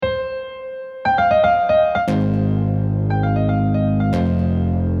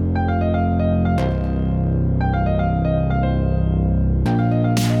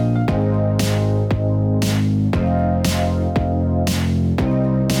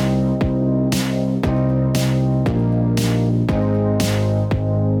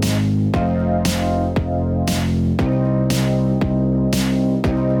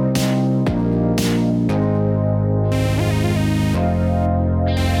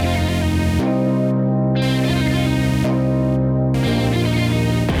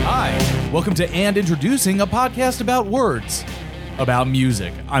Welcome to And Introducing, a podcast about words, about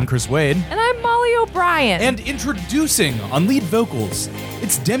music. I'm Chris Wade. And I'm Molly O'Brien. And introducing on lead vocals,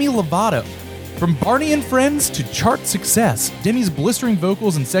 it's Demi Lovato. From Barney and Friends to chart success, Demi's blistering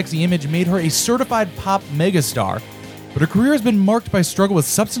vocals and sexy image made her a certified pop megastar. But her career has been marked by struggle with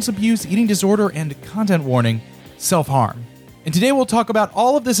substance abuse, eating disorder, and content warning, self-harm. And today we'll talk about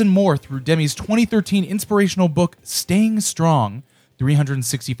all of this and more through Demi's 2013 inspirational book, Staying Strong,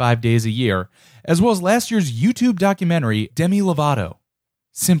 365 Days a Year, as well as last year's YouTube documentary, Demi Lovato,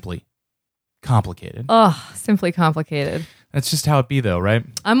 Simply Complicated. Oh, simply complicated. That's just how it be, though, right?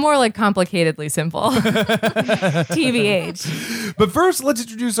 I'm more like complicatedly simple. TBH. But first, let's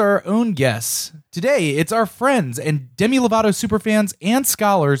introduce our own guests. Today, it's our friends and Demi Lovato superfans and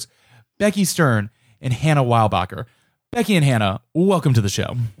scholars, Becky Stern and Hannah Weilbacher. Becky and Hannah, welcome to the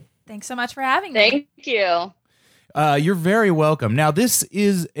show. Thanks so much for having me. Thank you. You're very welcome. Now, this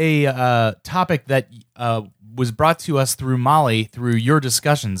is a topic that was brought to us through Molly through your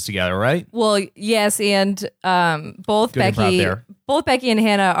discussions together, right? Well, yes, and both Good improv there. Becky and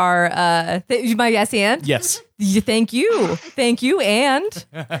Hannah are my yes and? Yes. Thank you, and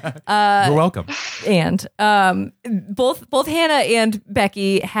You're welcome. and both Hannah and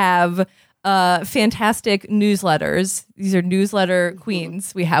Becky have fantastic newsletters. These are newsletter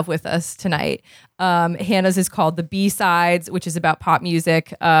queens we have with us tonight. Hannah's is called The B-Sides, which is about pop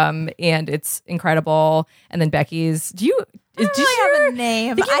music, and it's incredible. And then Becky's, do you I don't really have a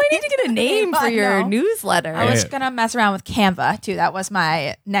name. I think you might need to get a name for your newsletter. I was going to mess around with Canva, too. That was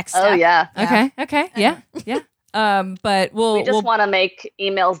my next step. Oh, yeah. Okay. Yeah. But We just want to make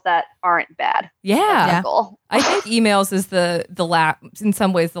emails that aren't bad. Yeah. Yeah. Goal. I think emails is the in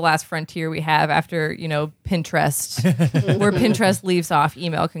some ways the last frontier we have after, Pinterest. Where Pinterest leaves off,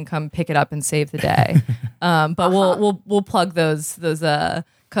 email can come pick it up and save the day. But we'll plug those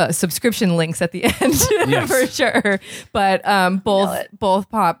subscription links at the end Yes. for sure. But both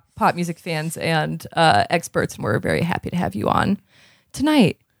pop music fans and experts, and we're very happy to have you on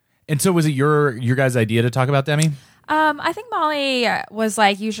tonight. And so was it your guys' idea to talk about Demi? I think Molly was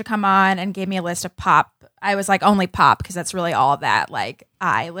like, you should come on, and gave me a list of pop. I was like, only pop, because that's really all that like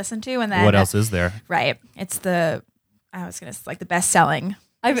I listen to. And then What else is there? Right. It's the best-selling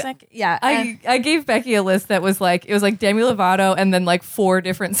music. Yeah. I gave Becky a list that was like, it was like Demi Lovato and then like 4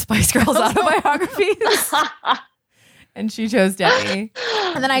 different Spice Girls autobiographies. And she chose Demi.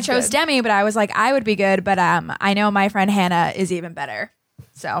 And then I chose Demi, but I was like, I would be good, but I know my friend Hannah is even better.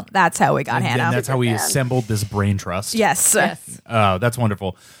 So that's how we got And Hannah. that's how we assembled this brain trust. Yes. Oh, that's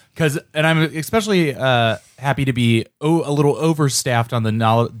wonderful. And I'm especially happy to be a little overstaffed on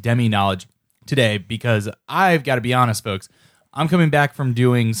the Demi knowledge today, because I've got to be honest, folks. I'm coming back from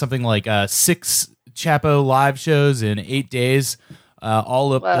doing something like 6 Chapo live shows in 8 days,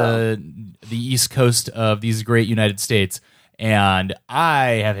 all up the East Coast of these great United States. And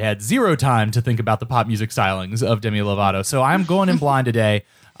I have had 0 time to think about the pop music stylings of Demi Lovato. So I'm going in blind today.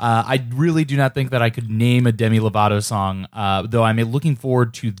 I really do not think that I could name a Demi Lovato song, though I'm looking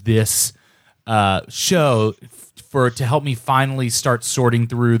forward to this show to help me finally start sorting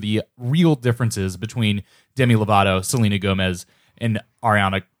through the real differences between Demi Lovato, Selena Gomez, and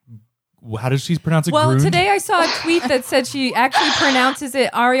Ariana. How does she pronounce it? Well, Grande? today I saw a tweet that said she actually pronounces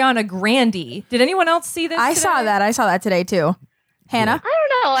it Ariana Grande. Did anyone else see this? I saw that today too. Hannah? I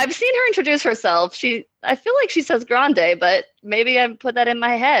don't know. I've seen her introduce herself. I feel like she says grande, but maybe I put that in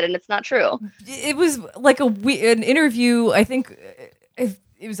my head and it's not true. It was like an interview. I think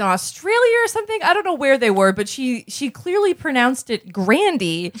it was in Australia or something. I don't know where they were, but she clearly pronounced it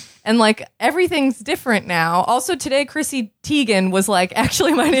Grandy, and like everything's different now. Also today, Chrissy Teigen was like,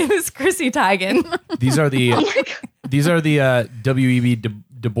 actually, my name is Chrissy Teigen. These are the W.E.B.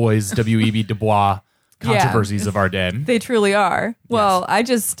 Du Bois, W.E.B. Du Bois controversies of our day. They truly are. Well,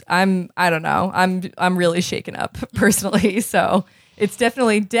 Yes. I don't know. I'm really shaken up personally. So it's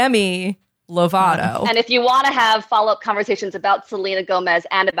definitely Demi Lovato. And if you want to have follow-up conversations about Selena Gomez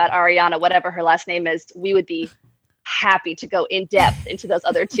and about Ariana, whatever her last name is, we would be happy to go in depth into those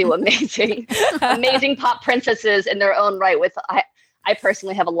other 2 amazing pop princesses in their own right. I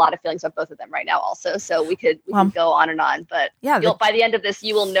personally have a lot of feelings about both of them right now also, so we can go on and on, but by the end of this,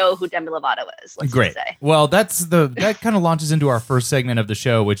 you will know who Demi Lovato is. Let's Great. Just say. Well, that kind of launches into our first segment of the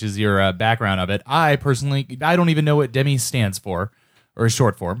show, which is your background of it. I don't even know what Demi stands for, or is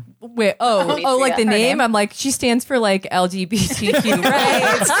short for. Wait, like the name? I'm like, she stands for like LGBTQ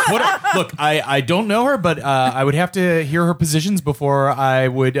rights. Look, I don't know her, but I would have to hear her positions before I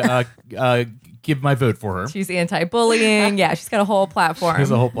would give my vote for her. She's anti-bullying. Yeah, she's got a whole platform. She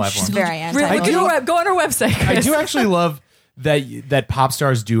has a whole platform. She's very anti-bullying. Go on her website, Chris. I do actually love that pop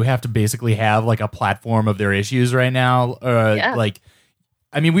stars do have to basically have like a platform of their issues right now. Yeah. Like,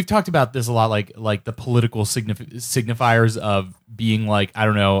 I mean, we've talked about this a lot, like the political signifiers of being like, I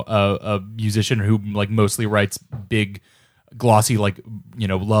don't know, a musician who like mostly writes big, glossy, like, you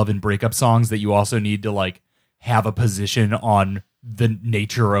know, love and breakup songs that you also need to like have a position on the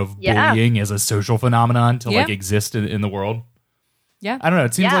nature of bullying as a social phenomenon to like exist in the world. Yeah. I don't know.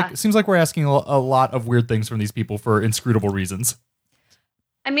 It seems like we're asking a lot of weird things from these people for inscrutable reasons.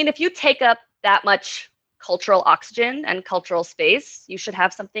 I mean, if you take up that much cultural oxygen and cultural space, you should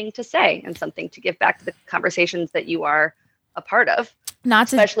have something to say and something to give back to the conversations that you are a part of.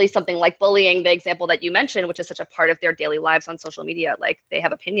 Especially something like bullying, the example that you mentioned, which is such a part of their daily lives on social media. Like, they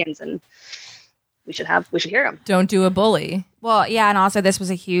have opinions, and we should hear them. Don't do a bully. Well, yeah, and also this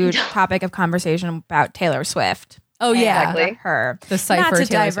was a huge topic of conversation about Taylor Swift. Oh yeah, Exactly. Her the cipher. not to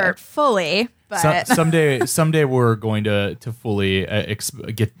Taylor divert Swift. fully, but Someday we're going to fully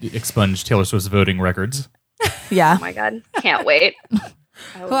expunge Taylor Swift's voting records. yeah. Oh my God. Can't wait.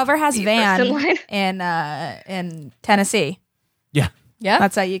 Whoever has Be first in line. Van in Tennessee, Yeah. Yeah.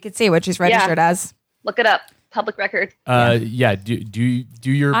 that's how you could see what she's registered as. Look it up. Public record. Yeah.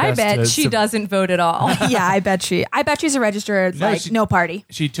 Do your I best. bet to she doesn't vote at all. Yeah, I bet she's a registered No, no party.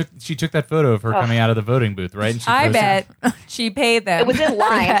 She took that photo of her coming out of the voting booth, right? And she I posted- bet she paid them. It was in for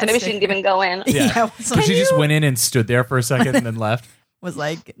line, that so maybe she sticker. didn't even go in. Yeah. was So she just went in and stood there for a second and then left. Was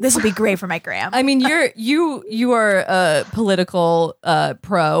like, this will be great for my gram. I mean, you are a political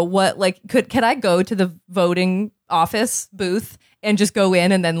pro. What could I go to the voting office booth and just go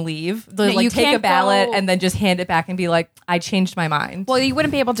in and then leave? No, you Take a can't ballot go- and then just hand it back and be like, I changed my mind. Well, you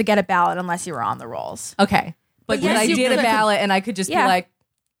wouldn't be able to get a ballot unless you were on the rolls. Okay, but yes, I you did a could. ballot and I could just Yeah. be like,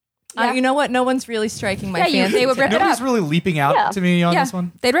 Yeah. you know what? No one's really striking my Yeah, fancy. they would rip it Nobody's up. really leaping out Yeah. to me on Yeah, this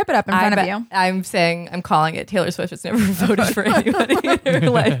one. they'd rip it up in front of you. I'm calling it. Taylor Swift has never voted for anybody in her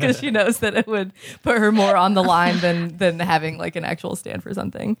life because she knows that it would put her more on the line than having like an actual stand for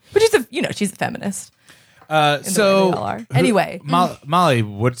something. But she's a feminist. So way they all are. Anyway. Molly,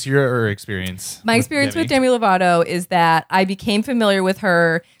 what's your experience? My experience with Demi Lovato is that I became familiar with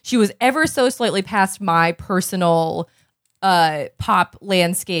her. She was ever so slightly past my personal pop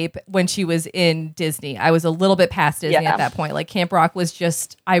landscape when she was in Disney. I was a little bit past Disney Yeah. at that point. Like Camp Rock was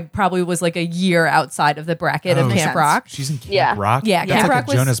I probably was like a year outside of the bracket of Oh, Camp sense. Rock. She's in Camp Yeah. Rock. Yeah, That's Camp like Rock a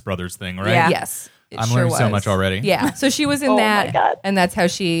was- Jonas Brothers thing, right? Yeah. Yes. it I'm sure learning so was. much already. Yeah. So she was in Oh my that God. and that's how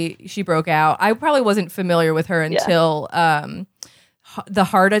she broke out. I probably wasn't familiar with her until the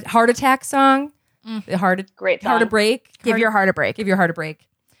heart attack song. The Great Heart to song. break. Give your heart a break. Give your heart a break.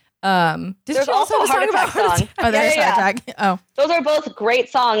 Did There's she also a have heart song about attack song. Oh, there's Yeah, a yeah. heart attack. Oh, Those are both great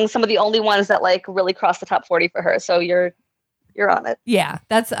songs. Some of the only ones that like really crossed the top 40 for her. So you're on it. Yeah,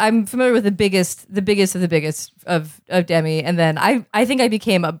 I'm familiar with the biggest of the biggest of Demi, and then I think I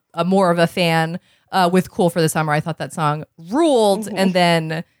became a more of a fan with Cool for the Summer. I thought that song ruled, and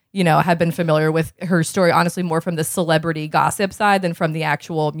then have been familiar with her story honestly more from the celebrity gossip side than from the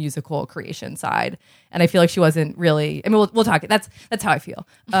actual musical creation side. And I feel like she wasn't really. I mean, we'll talk. That's how I feel.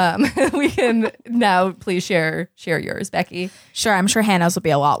 We can now please share yours, Becky. sure. I'm sure Hannah's will be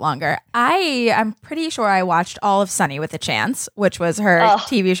a lot longer. I'm pretty sure I watched all of Sunny with a Chance, which was her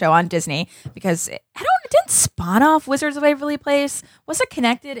TV show on Disney, because it didn't spawn off Wizards of Waverly Place. Was it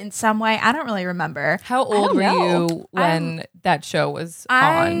connected in some way? I don't really remember. How old were know. you when that show was on?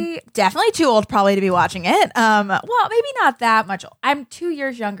 I definitely too old probably to be watching it. Well, maybe not that much. I'm 2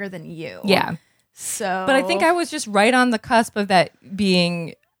 years younger than you. Yeah. So, But I think I was just right on the cusp of that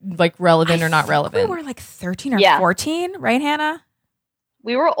being like relevant or not relevant. We were like 13 or Yeah. 14, right, Hannah?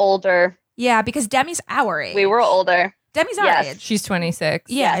 We were older. Yeah, because Demi's our age. We were older. Demi's our Yes. age. She's 26.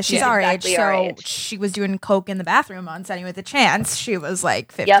 Yeah, Yeah, she's yeah, our exactly age. our So age. she was doing coke in the bathroom on Sunny with a Chance. She was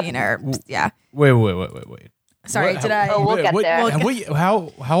like 15 or yeah. Wait. Sorry, What- did I? Oh, we'll get there.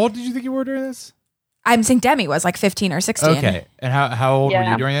 How old did you think you were during this? I'm saying Demi was like 15 or 16. Okay, and how old were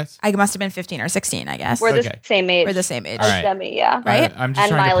Yeah. you during this? I must have been 15 or 16, I guess. We're the Okay. same age. We're the same age. All as right. Demi, yeah. Right? I'm just And trying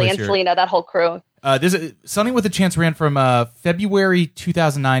to Miley place and your- Selena, that whole crew. This is Sunny with a Chance ran from February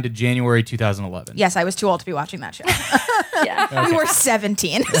 2009 to January 2011. Yes, I was too old to be watching that show. Yeah. We were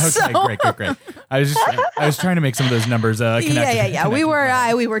 17. Okay, so. great. I was trying to make some of those numbers connect. Yeah. We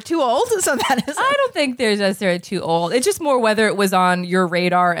were too old, so that is. I don't think there's necessarily too old. It's just more whether it was on your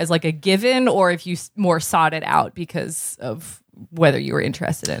radar as like a given or if you more sought it out because of whether you were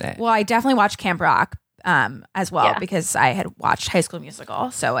interested in it. Well, I definitely watched Camp Rock as well Yeah. because I had watched High School Musical,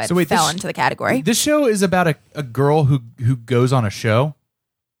 so it So wait, fell this- into the category. This show is about a girl who goes on a show.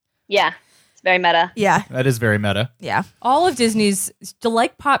 Yeah. very meta. Yeah. That is very meta. Yeah. All of Disney's,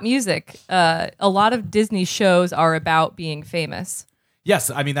 like pop music, a lot of Disney shows are about being famous.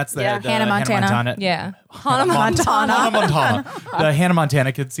 Yes, I mean that's the Hannah Montana. Yeah. Hannah Montana. Hannah Montana. The Hannah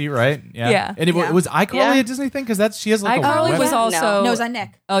Montana kid see, right? Yeah. And Yeah. was iCarly Yeah. a Disney thing? Because she has like a iCarly web- was also... No, it was on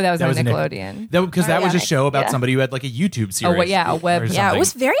Nick. Oh, that was That on was a Nick. Nickelodeon. Because that was a Nick. show about Yeah. somebody who had like a YouTube series. well, yeah, a web- or yeah, Yeah, something. it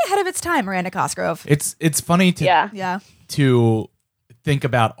was very ahead of its time, Miranda Cosgrove. It's funny to Yeah. to think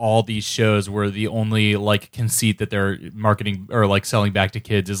about all these shows where the only like conceit that they're marketing or like selling back to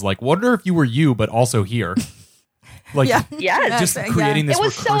kids is like, wonder if you were you, but also here. Like Yeah. Yes. just Yeah. creating this It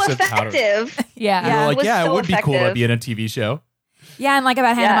was so recursive pattern. effective. Yeah. You're like, It was yeah, it so would be cool to effective. be in a TV show. Yeah, and like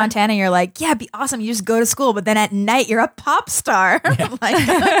about Hannah Yeah. Montana, you're like, yeah, it'd be awesome. You just go to school, but then at night you're a pop star.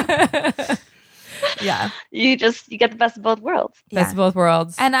 Like, yeah. You get the best of both worlds. Best of both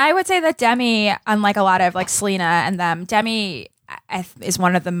worlds. And I would say that Demi, unlike a lot of like Selena and them, Demi is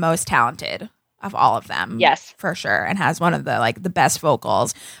one of the most talented of all of them. Yes. For sure. And has one of the best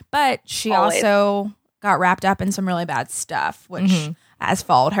vocals. But she Always. also got wrapped up in some really bad stuff, which Mm-hmm. has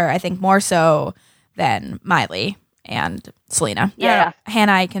followed her, I think, more so than Miley and Selena. I don't Yeah. know.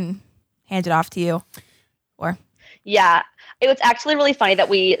 Hannah, I can hand it off to you. Or Yeah. It was actually really funny that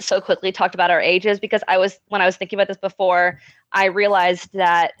we so quickly talked about our ages because when I was thinking about this before, I realized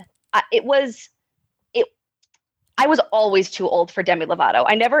that I was always too old for Demi Lovato.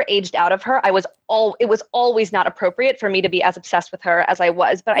 I never aged out of her. It was always not appropriate for me to be as obsessed with her as I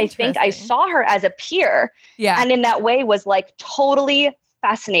was. But I think I Interesting. saw her as a peer yeah. and in that way was like totally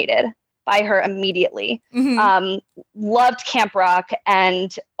fascinated by her immediately. Mhm. Loved Camp Rock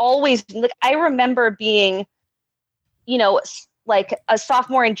and always like I remember being, like a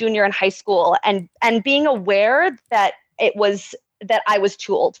sophomore and junior in high school and being aware that I was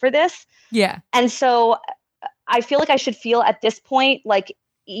too old for this. Yeah. And so I feel like I should feel at this point like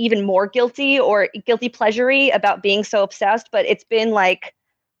even more guilty or guilty pleasure-y about being so obsessed. But it's been like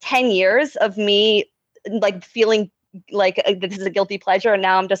 10 years of me like feeling like this is a guilty pleasure. And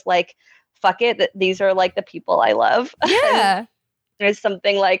now I'm just like, fuck it. These are like the people I love. Yeah. There's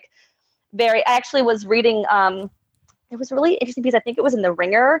something like I actually was reading, it was really interesting because I think it was in The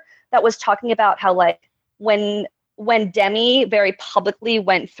Ringer that was talking about how like when Demi very publicly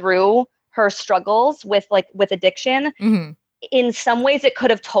went through her struggles with addiction, Mhm. in some ways it could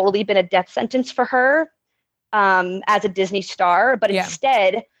have totally been a death sentence for her as a Disney star. But Yeah.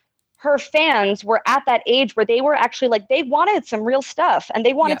 instead, her fans were at that age where they were actually like, they wanted some real stuff and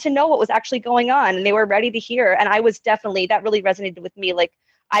they wanted to know what was actually going on and they were ready to hear. And I was definitely, that really resonated with me. Like,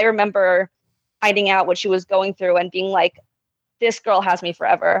 I remember finding out what she was going through and being like, this girl has me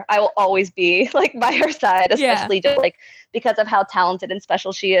forever. I will always be like by her side, especially just like because of how talented and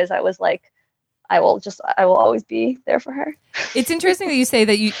special she is. I was like, I will always be there for her. It's interesting that you say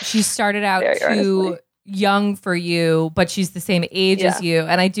that she started out Very too earnestly. young for you, but she's the same age as you.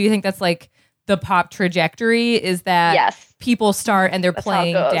 And I do think that's like the pop trajectory is that Yes. people start and they're That's how it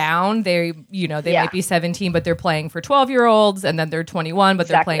playing goes. down. They Yeah. might be 17, but they're playing for 12-year-olds, and then they're 21, but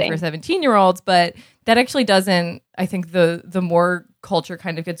they're playing Exactly. for 17-year-olds. But that actually doesn't, I think the more culture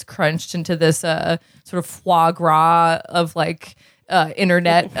kind of gets crunched into this sort of foie gras of like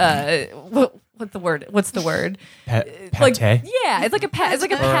internet, what's the word? Like, Pate? yeah, it's like a it's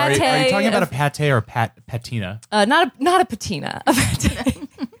like a Or are pate. you talking about a of- pate or patina? not a patina. A pate.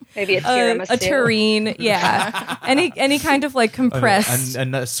 Maybe a tiramisu. A terrine, yeah. any kind of like compressed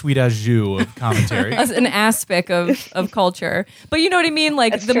A sweet au jus of commentary. an aspect of culture. But you know what I mean?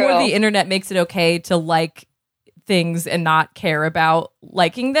 Like That's the more true. the internet makes it okay to like things and not care about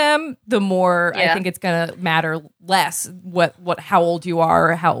liking them, the more I Yeah. think it's gonna matter less how old you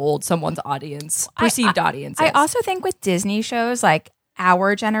are or how old someone's perceived audience is. I also think with Disney shows, like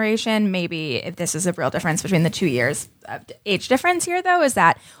our generation, maybe if this is a real difference between the 2 years of age difference here, though, is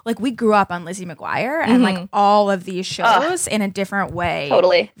that like we grew up on Lizzie McGuire and like all of these shows in a different way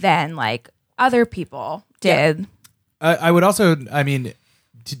Totally. than like other people did. I would also, I mean,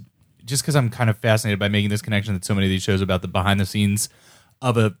 just because I'm kind of fascinated by making this connection that so many of these shows about the behind the scenes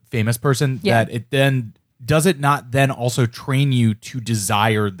of a famous person, Yeah. that it then does it not then also train you to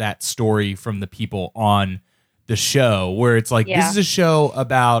desire that story from the people on the show, where it's like, Yeah. this is a show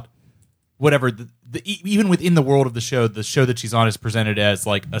about whatever, even within the world of the show that she's on is presented as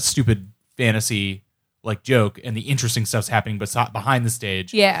like a stupid fantasy like joke, and the interesting stuff's happening behind the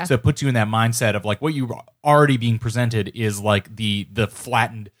stage. Yeah. So it puts you in that mindset of like what you already being presented is like the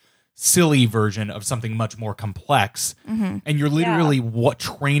flattened, silly version of something much more complex, and you're literally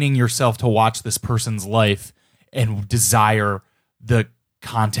training yourself to watch this person's life and desire the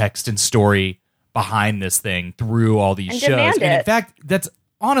context and story behind this thing through all these And shows. demand And in it. fact, that's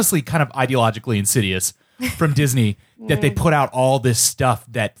honestly kind of ideologically insidious from Disney that they put out all this stuff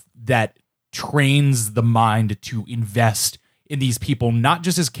that trains the mind to invest in these people, not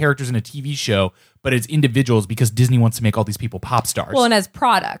just as characters in a TV show, but as individuals, because Disney wants to make all these people pop stars. Well, and as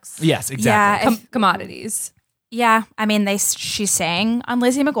products. Yes, exactly. Yeah, Commodities. Yeah, I mean, she sang on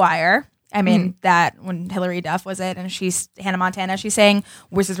Lizzie McGuire. I mean, that when Hilary Duff was it, and she's Hannah Montana, she sang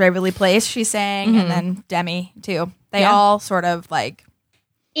Wizards Waverly Place, she sang, and then Demi, too. They all sort of like...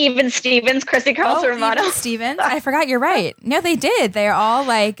 Even Stevens, Chrissy Carlson Romano. Even Stevens. I forgot, you're right. No, they did. They're all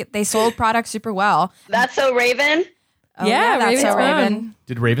like, they sold products super well. That's So Raven. Oh, Yeah, that's Raven's so fun. Raven.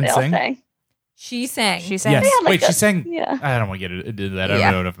 Did Raven They all sing? sang. She sang. She sang. Yes. Yeah, like Wait, she a- sang. yeah. I don't want to get into that. I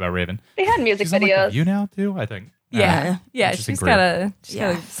Yeah. don't know enough about Raven. They had music She's on, like, videos. The View now too, I think. Yeah. Yeah, Interesting she's career.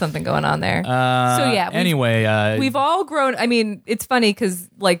 got something going on there. So yeah, anyway, We've all grown. I mean, it's funny because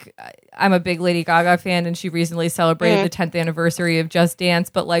like I'm a big Lady Gaga fan, and she recently celebrated the 10th anniversary of Just Dance.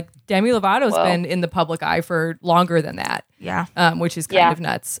 But like Demi Lovato's Whoa. been in the public eye for longer than that, Yeah. which is kind of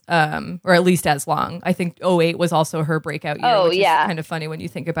nuts, or at least as long. I think '08 was also her breakout year, Oh, which yeah. is kind of funny when you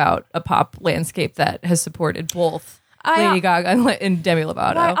think about a pop landscape that has supported both I- Lady Gaga and Demi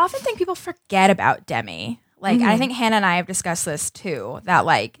Lovato. Well, I often think people forget about Demi. Like, I think Hannah and I have discussed this too, that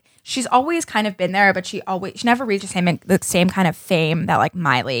like she's always kind of been there, but she never reached the same kind of fame that like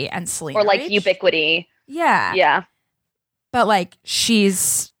Miley and Selena Or like reached. ubiquity. Yeah. Yeah. But like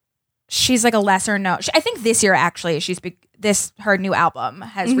she's like a lesser known. I think this year actually her new album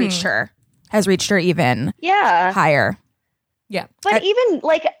has reached her even Yeah. higher. yeah, But even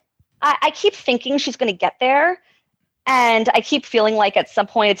like, I keep thinking she's going to get there. And I keep feeling like at some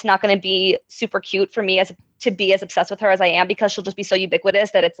point it's not going to be super cute for me to be as obsessed with her as I am, because she'll just be so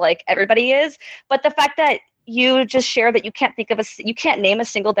ubiquitous that it's like everybody is. But the fact that you just share that you can't you can't name a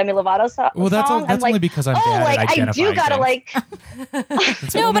single Demi Lovato well, that's song. I'm only like, because I'm oh, bad like at I identifying do gotta things. like.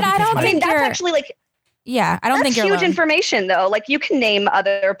 It's No, only but I because don't my- I mean, think that's you're- actually like. Yeah, I don't That's think you're huge alone. information though. Like you can name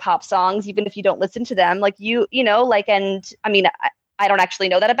other pop songs even if you don't listen to them. Like you know, like, and I mean, I don't actually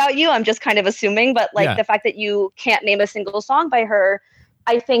know that about you. I'm just kind of assuming, but like the fact that you can't name a single song by her,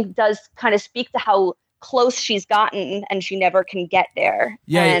 I think does kind of speak to how close she's gotten, and she never can get there.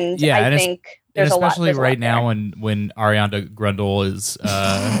 Yeah, and yeah, I and think and there's a lot. especially there's a lot right now there. when Ariana Grande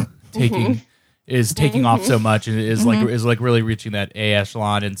is taking off so much and is like really reaching that A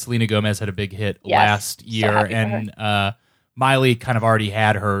echelon, and Selena Gomez had a big hit Yes, last so year, happy for and Miley kind of already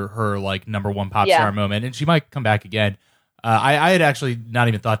had her like number one pop star moment, and she might come back again. I had actually not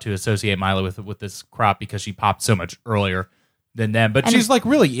even thought to associate Miley with this crop because she popped so much earlier than them, but And she's like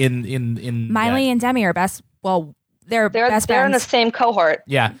really in Miley that. and Demi are best. Well, they're best they're in the friends. same cohort.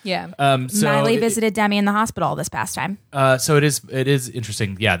 Yeah. So Miley it- visited Demi in the hospital this past time. So it is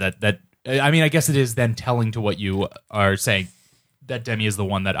interesting. Yeah. That I mean, I guess it is then telling to what you are saying that Demi is the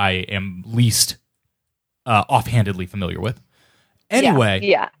one that I am least offhandedly familiar with. Anyway,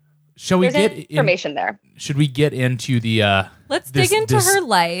 Yeah. shall we There's get information there. Should we get into the let's dig into her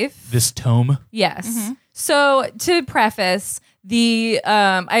life. this tome? Yes. So to preface, the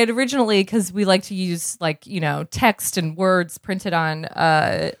I had originally, because we like to use text and words printed on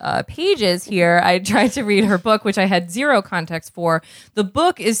pages here, I tried to read her book, which I had zero context for. The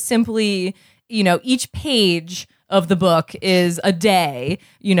book is simply, each page of the book is a day,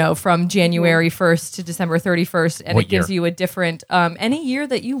 from January 1st to December 31st, and What it gives year? you a different any year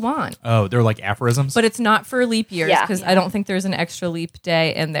that you want. Oh, they're like aphorisms. But it's not for leap years, Yeah. because I don't think there's an extra leap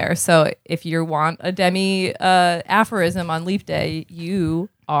day in there. So if you want a Demi aphorism on leap day, you're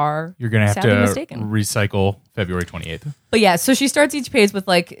you're gonna have sadly to mistaken. recycle February 28th. But yeah, so she starts each page with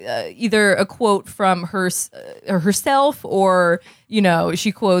either a quote from herself, or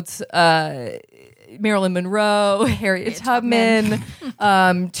she quotes Marilyn Monroe, Harriet Tubman,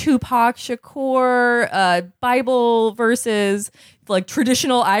 Tupac Shakur, Bible verses, like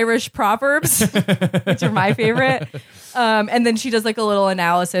traditional Irish proverbs, which are my favorite. And then she does like a little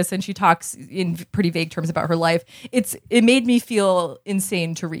analysis, and she talks in pretty vague terms about her life. It made me feel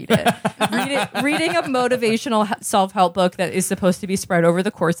insane to read it. Reading a motivational self-help book that is supposed to be spread over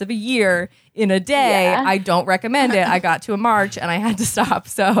the course of a year in a day, Yeah. I don't recommend it. I got to a March and I had to stop.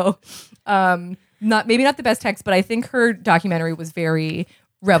 So, maybe not the best text, but I think her documentary was very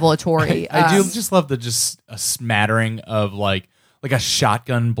revelatory. I do just love just a smattering of like a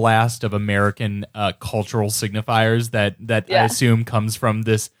shotgun blast of American cultural signifiers that I Yeah. assume comes from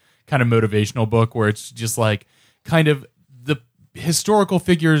this kind of motivational book, where it's just like kind of the historical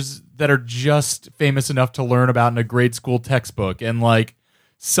figures that are just famous enough to learn about in a grade school textbook, and like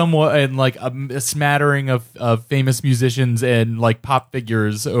somewhat, and like a smattering of famous musicians and like pop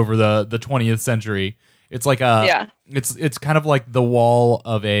figures over the 20th century. It's like it's kind of like the wall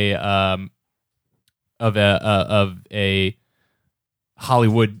of a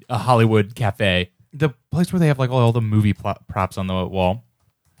Hollywood cafe, the place where they have like all the movie props on the wall.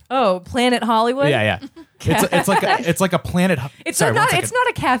 Oh, Planet Hollywood. Yeah. It's like a planet. It's not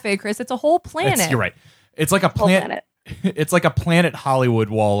a cafe, Chris. It's a whole planet. You're right. It's like a planet. It's like a Planet Hollywood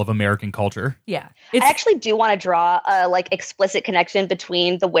wall of American culture. Yeah. I actually do want to draw a like explicit connection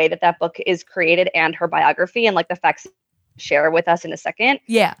between the way that book is created and her biography, and like the facts share with us in a second.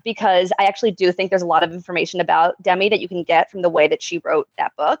 Yeah. Because I actually do think there's a lot of information about Demi that you can get from the way that she wrote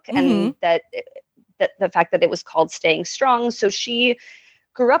that book, and that the fact that it was called Staying Strong. So she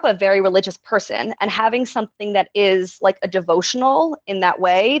grew up a very religious person, and having something that is like a devotional in that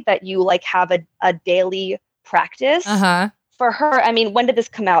way, that you like have a daily practice. For her, I mean, when did this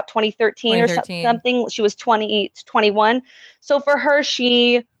come out? 2013 or something? She was 21. So for her,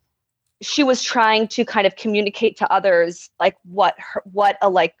 she was trying to kind of communicate to others like what a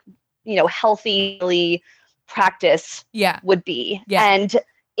like, you know, healthy practice would be. Yeah. And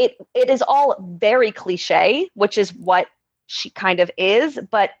it is all very cliche, which is what she kind of is,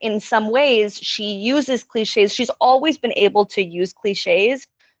 but in some ways she uses cliches. She's always been able to use cliches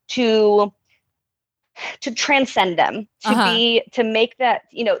to transcend them, to make that,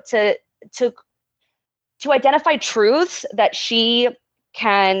 you know, to identify truths that she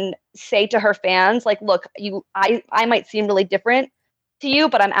can say to her fans, like, look, I might seem really different to you,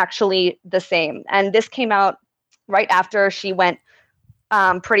 but I'm actually the same. And this came out right after she went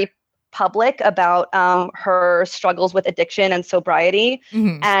pretty public about her struggles with addiction and sobriety.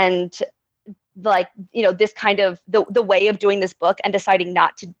 And like, you know, this kind of the way of doing this book and deciding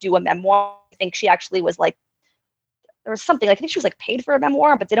not to do a memoir. I think she actually was like, there was something, like, I think she was like paid for a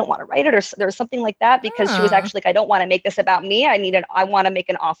memoir, but didn't want to write it, or there was something like that, because she was actually like, I don't want to make this about me. I want to make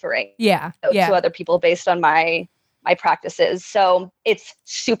an offering to other people based on my practices. So it's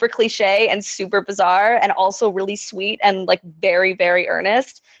super cliche and super bizarre, and also really sweet and like very, very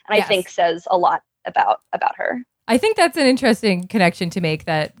earnest. And I think says a lot about her. I think that's an interesting connection to make,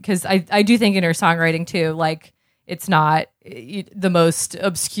 that because I do think in her songwriting too, like, it's not the most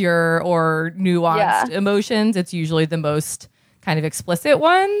obscure or nuanced emotions. It's usually the most kind of explicit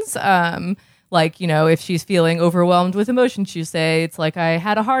ones. Like, you know, if she's feeling overwhelmed with emotion, she'll say, it's like, I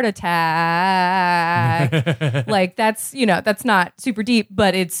had a heart attack. Like, that's, you know, that's not super deep,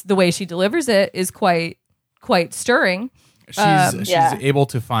 but it's the way she delivers it is quite stirring. She's able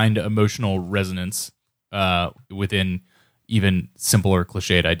to find emotional resonance within even simpler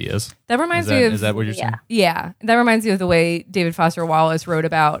cliched ideas. That reminds me of... Is that what you're saying? Yeah. That reminds me of the way David Foster Wallace wrote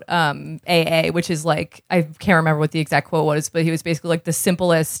about AA, which is like, I can't remember what the exact quote was, but he was basically like, the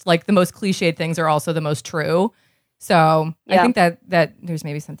simplest, like the most cliched things are also the most true. So I think that there's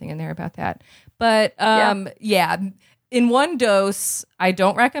maybe something in there about that. But in one dose, I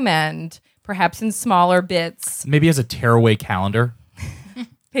don't recommend, perhaps in smaller bits. Maybe as a tearaway calendar.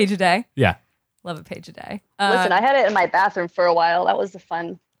 Page a day. Yeah. Love a page a day. Listen, I had it in my bathroom for a while. That was the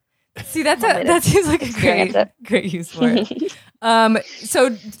fun. See, that seems like a great use for it.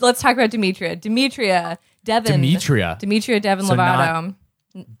 So let's talk about Demetria. Demetria Devon Lovato.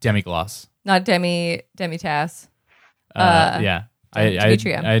 Demigloss. Not Demi-Tass. Yeah.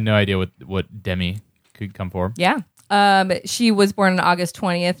 Demetria. I had no idea what Demi could come for. Yeah. She was born on August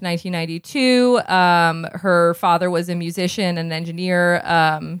 20th, 1992. Her father was a musician and engineer,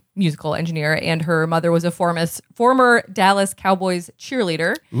 musical engineer, and her mother was a former Dallas Cowboys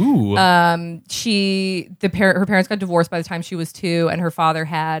cheerleader. Ooh. Her parents got divorced by the time she was 2, and her father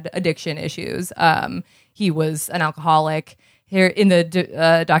had addiction issues. He was an alcoholic. Here in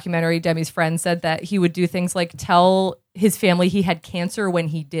the documentary, Demi's friend said that he would do things like tell his family he had cancer when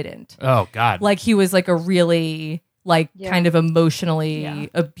he didn't. Oh, God. Like, he was like a really kind of emotionally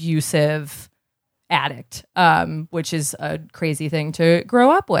abusive addict, which is a crazy thing to grow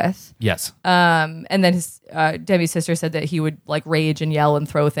up with. Yes. And then Demi's sister said that he would like rage and yell and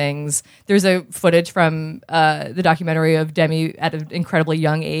throw things. There's a footage from the documentary of Demi at an incredibly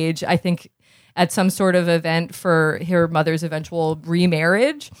young age, I think at some sort of event for her mother's eventual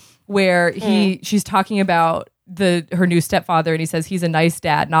remarriage, where she's talking about her new stepfather, and he says he's a nice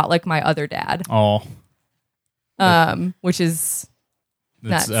dad, not like my other dad. Oh. Which is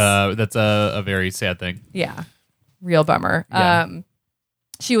that's a very sad thing. Yeah, real bummer. Yeah.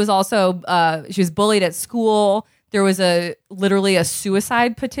 She was also she was bullied at school. There was literally a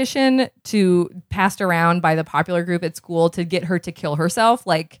suicide petition passed around by the popular group at school to get her to kill herself.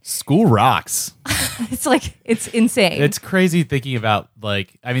 Like, school rocks. It's insane. It's crazy thinking about,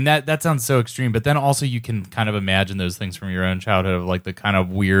 like, I mean, that sounds so extreme, but then also you can kind of imagine those things from your own childhood, of like the kind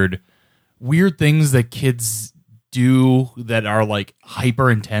of weird weird things that kids do that are like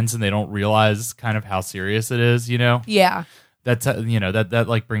hyper intense and they don't realize kind of how serious it is, you know? Yeah. That's that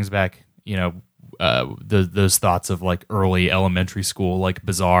like brings back, those thoughts of like early elementary school, like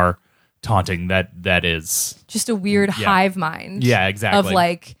bizarre taunting that is Just a weird hive mind. Yeah, exactly. Of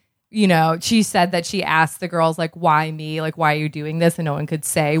like, she said that she asked the girls like, why me? Like, why are you doing this? And no one could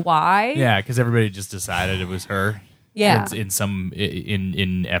say why. Yeah, because everybody just decided it was her. Yeah. In some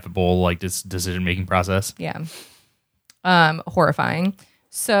ineffable like decision making process. Yeah. Horrifying.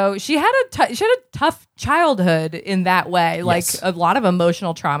 So she had a tough childhood in that way, like Yes. a lot of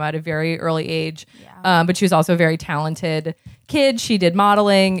emotional trauma at a very early age. But she was also a very talented kid. She did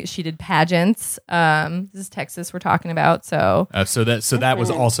modeling. She did pageants. This is Texas we're talking about. So That was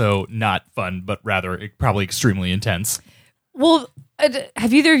also not fun, but rather probably extremely intense. well,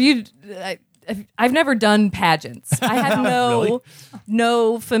 have either of you? I've never done pageants. I have Really?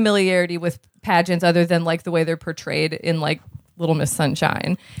 no familiarity with pageants other than like the way they're portrayed in like Little Miss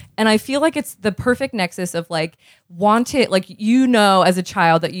Sunshine. And I feel like it's the perfect nexus of like as a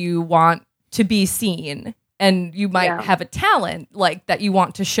child that you want to be seen and you might have a talent like that you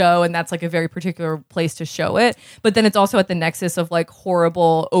want to show, and that's like a very particular place to show it. But then it's also at the nexus of like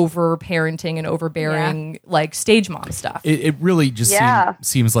horrible over parenting and overbearing like stage mom stuff. It really just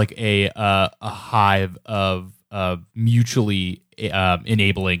seems like a hive of mutually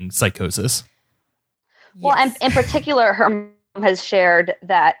enabling psychosis. Well, and in particular, her mom has shared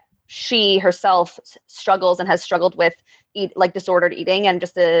that she herself struggles and has struggled with disordered eating and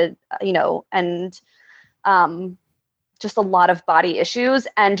just just a lot of body issues,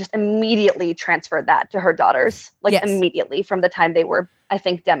 and just immediately transferred that to her daughters, immediately from the time they were. I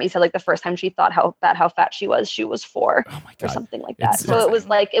think Demi said like the first time she thought how fat she was 4 or something like that. So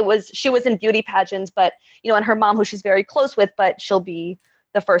it was she was in beauty pageants, but and her mom, who she's very close with, but she'll be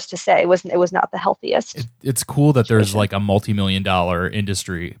the first to say it was not the healthiest. It's cool that there's like a multi-million-dollar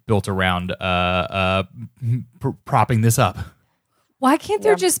industry built around propping this up. Why can't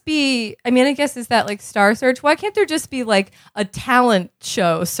there just be, I mean, I guess is that like Star Search? Why can't there just be like a talent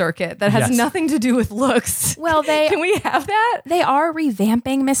show circuit that has nothing to do with looks? Well, can we have that? They are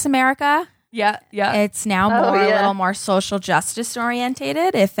revamping Miss America. Yeah. It's now a little more social justice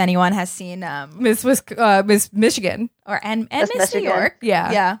orientated. If anyone has seen Miss Michigan and Miss New York.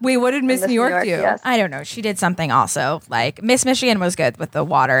 Yeah. Wait, what did Miss New York do? Yes. I don't know. She did something also. Like Miss Michigan was good with the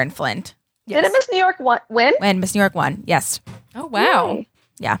water and Flint. Yes. Did Miss New York win? When Miss New York won, yes. Oh wow. Yay.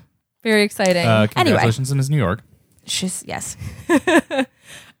 Yeah. Very exciting. Congratulations to Miss New York. She's yes.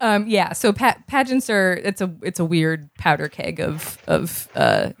 So pageants are it's a weird powder keg of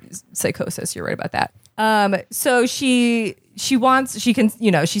psychosis. You're right about that. So she sings,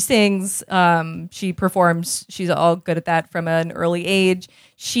 she performs, she's all good at that from an early age.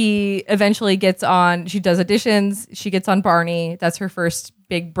 She eventually she does auditions, she gets on Barney. That's her first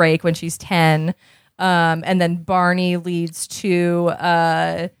big break when she's 10. And then Barney leads to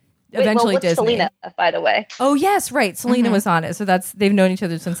eventually what's Disney. Selena, by the way. Oh yes, right. Selena was on it. So they've known each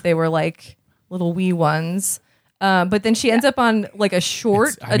other since they were like little wee ones. But then she ends up on like a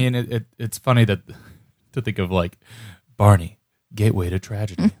short. It's funny to think of like Barney, gateway to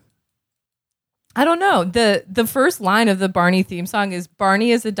tragedy. I don't know. The first line of the Barney theme song is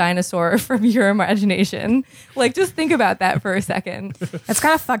 "Barney is a dinosaur from your imagination." Like, just think about that for a second. That's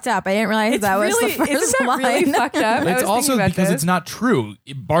kind of fucked up. I didn't realize that was the first isn't that line. really fucked up? It's also because it's not true.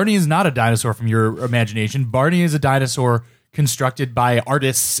 Barney is not a dinosaur from your imagination. Barney is a dinosaur constructed by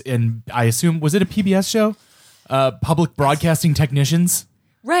artists, and I assume, was it a PBS show? Public broadcasting technicians.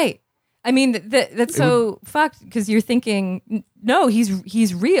 Right. I mean, that's so fucked because you're thinking, no,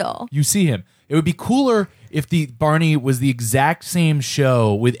 he's real. You see him. It would be cooler if the Barney was the exact same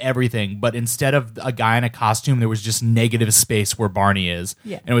show with everything, but instead of a guy in a costume, there was just negative space where Barney is.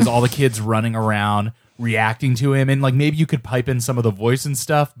 Yeah. And it was all the kids running around reacting to him. And like maybe you could pipe in some of the voice and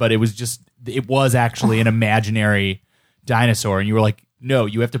stuff, but it was actually an imaginary dinosaur. And you were like, no,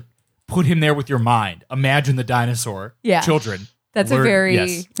 you have to put him there with your mind. Imagine the dinosaur. Yeah. Children. That's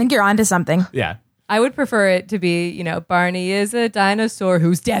Yes. I think you're onto something. Yeah. I would prefer it to be, Barney is a dinosaur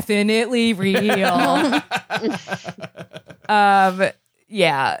who's definitely real.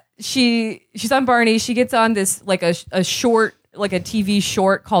 Yeah. She's on Barney. She gets on this like a short, like a TV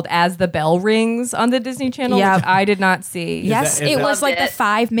short called As the Bell Rings on the Disney Channel, which I did not see. Yes, it was like the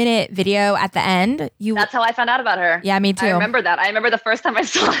 5-minute video at the end. That's how I found out about her. Yeah, me too. I remember that. I remember the first time I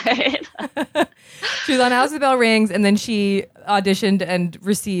saw it. She was on As the Bell Rings, and then she auditioned and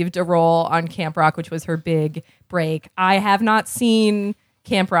received a role on Camp Rock, which was her big break. I have not seen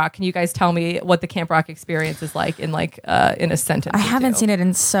Camp Rock. Can you guys tell me what the Camp Rock experience is like in in a sentence? I haven't seen it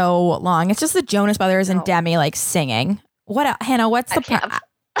in so long. It's just the Jonas Brothers and Oh. Demi like singing. Hannah? What's the Camp.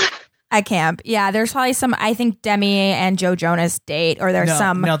 At camp? Yeah, there's probably some. I think Demi and Joe Jonas date, or there's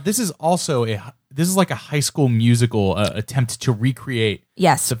some. Now this is also this is like a High School Musical attempt to recreate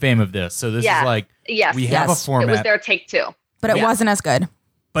Yes, the fame of this. So this Yeah. is like Yes. we have a Yes. format, It was their take two. but it Yeah. wasn't as good.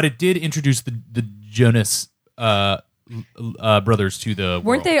 but it did introduce the Jonas brothers to the Weren't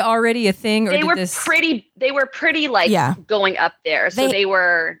world. they already a thing? Or They did were this... pretty. They were pretty like Yeah. going up there. So They- they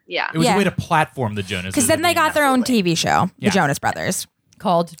were. Yeah. It was Yeah. a way to platform the Jonas Because then they got their own TV show, Yeah. the Jonas Brothers.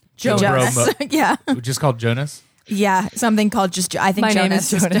 called Joe Jonas? Bro- yeah, just called Jonas. yeah, something called just. I think My name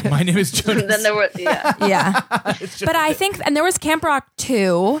Jonas. is Jonas. My name is Jonas. And then there were. Yeah. Yeah, It's just- but I think, and there was Camp Rock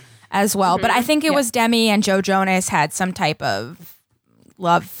 2 as well. But I think it was Demi and Joe Jonas had some type of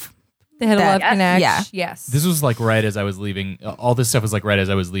love. They had a That- love Yes. connect. Yeah. Yes. this was like right as I was leaving. All this stuff was like right as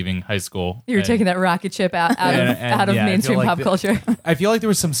I was leaving high school. You were And taking that rocket ship out And- of yeah, I feel mainstream like pop culture. I feel like there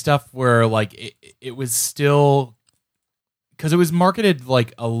was some stuff where like it was still because it was marketed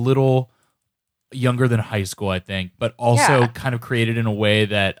like a little younger than high school, I think, but also Yeah. kind of created in a way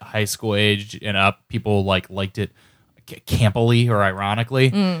that high school age and up people liked it campily or ironically.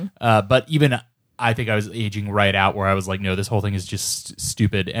 But even I think I was aging right out where I was like, no, this whole thing is just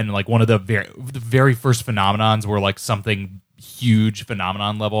stupid. And like one of the very first phenomenons where like something huge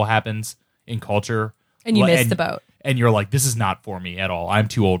phenomenon level happens in culture. And you Well, missed the boat. And you're like, this is not for me at all. I'm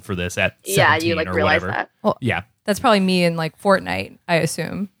too old for this at 17 Yeah. You like or realize whatever. that. Yeah. That's probably me in like Fortnite, I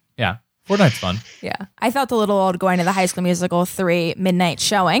assume. Yeah. Fortnite's fun. Yeah. I felt a little old going to the High School Musical 3 midnight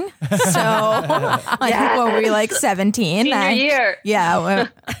showing. So, like, what were we, like 17? Senior year. Yeah.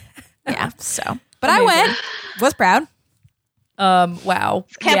 Yeah. So, but I went, was proud. Wow.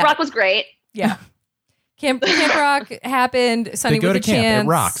 Camp Yeah. Rock was great. Yeah. Camp Rock happened. Sunny They go with to a camp. Chance. It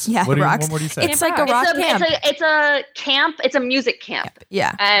rocks. Yeah, What it do you- rocks. what do you say? It's like a Rock. rock camp. It's a camp. It's a music camp.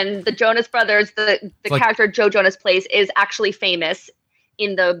 Yeah. And the Jonas Brothers, the like- character Joe Jonas plays, is actually famous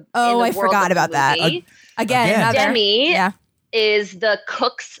in the. Oh, in the I world forgot of the about that. movie. Again, Again. another. Demi Yeah. is the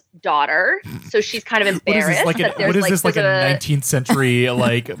cook's daughter, so she's kind of What is embarrassed this like? that there's What is this like a there's 19th century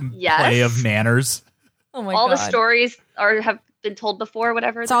like Yes. play of manners? Oh my all God. the stories have been told before,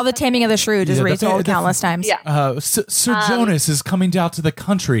 whatever. It's all the Taming of the Shrew, just Yeah, the- retold the- countless times. Yeah. Sir Jonas is coming down to the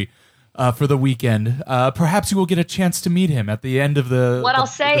country for the weekend. Perhaps you will get a chance to meet him at the end of the What I'll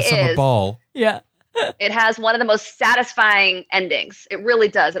say the summer is- ball. Yeah. It has one of the most satisfying endings. It really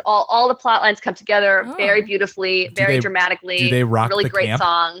does. It all the plot lines come together Oh. very beautifully, very they- dramatically. do they rock really the great camp?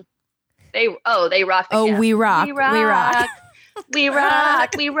 song. They rock the Oh, camp. we rock. We rock. We rock.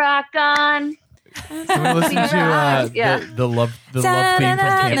 We rock on. Can we listen to Yeah. the love theme from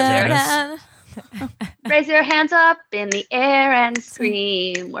Camp Jonas? Raise your hands up in the air and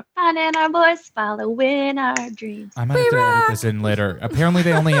scream. We're finding our voice, following our dreams. I might have to edit this in later. Apparently,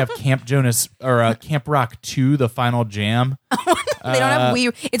 they only have Camp Jonas or Camp Rock 2, the final jam. They don't have we.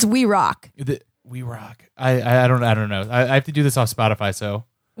 It's We Rock. We rock. I don't know. I have to do this off Spotify. So,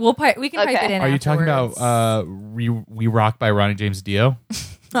 We can pipe Okay. it in. are you talking afterwards. about We Rock by Ronnie James Dio?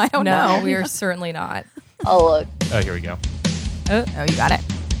 I don't No, know. we are certainly not. Oh, look. Oh, here we go. Oh, you got it.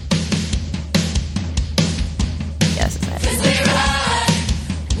 Yes, it's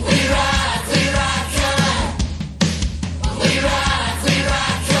it.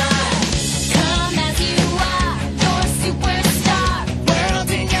 Come as you are, you're a superstar. World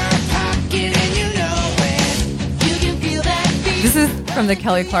in your pocket and you know it. You can feel that beat. This is from the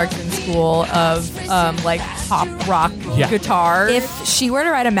Kelly Clarkson school of like pop rock Yeah. guitar. If she were to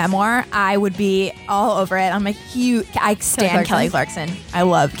write a memoir, I would be all over it. I'm a huge. I stand Kelly Clarkson. I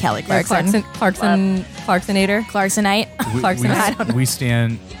love Kelly You're a Clarkson. Clarksonator. Clarksonite. We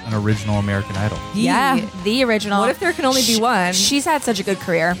stand an original American Idol. Yeah, the original. What if there can only be one? She's had such a good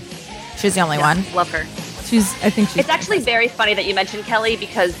career. She's the only one. Love her. I think she's. It's actually very funny that you mentioned Kelly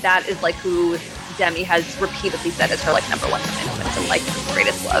because that is like who Demi has repeatedly said is her like number one influence and like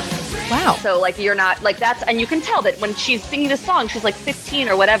greatest love. Wow. So like you're not like that's and you can tell that when she's singing this song, she's like 15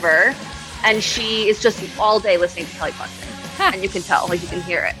 or whatever, and she is just all day listening to Kelly Clarkson, and you can tell, like you can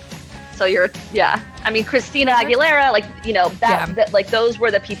hear it. So I mean Christina Aguilera, like that like those were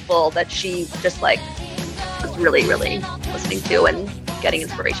the people that she just like was really really listening to and getting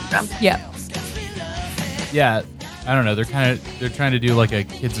inspiration from. Yeah. Yeah, I don't know. They're trying to do like a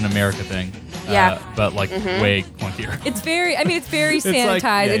Kids in America thing. Yeah. But like Mm-hmm. way clunkier. It's very sanitized. like-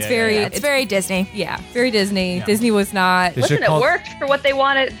 yeah, it's yeah, very. yeah. It's very Disney. Yeah, very Disney. Yeah. Disney was not. They Listen, should it call- worked for what they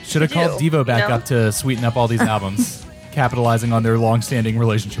wanted. Should have to called do, Devo back you know? up to sweeten up all these albums, capitalizing on their long-standing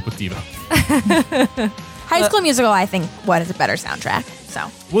relationship with Devo. High School Musical, I think, what is a better soundtrack. So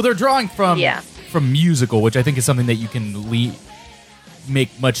Well, they're drawing from Yeah. musical, which I think is something that you can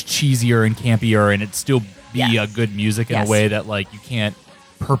make much cheesier and campier, and it still be Yes. a good music in Yes. a way that like you can't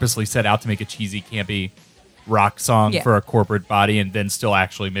purposely set out to make a cheesy, campy rock song Yeah. for a corporate body and then still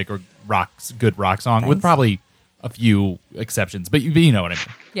actually make a good rock song with Thanks. probably a few exceptions, but you know what I mean.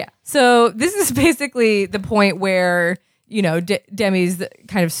 Yeah. So this is basically the point where, you know, Demi's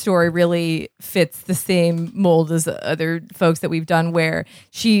kind of story really fits the same mold as other folks that we've done, where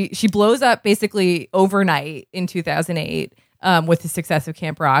she blows up basically overnight in 2008. With the success of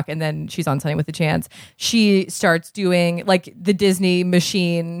Camp Rock, and then she's on Sunny with a Chance. She starts doing like the Disney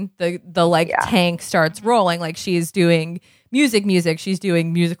machine, the tank starts rolling. Like she's doing music. She's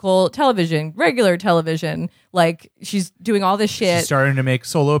doing musical television, regular television. Like she's doing all this shit. She's starting to make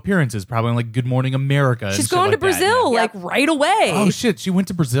solo appearances, probably on like Good Morning America. and She's shit going like to that, Brazil yeah. like right away. Oh shit, she went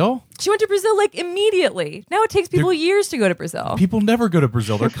to Brazil? She went to Brazil like immediately. Now it takes people years to go to Brazil. People never go to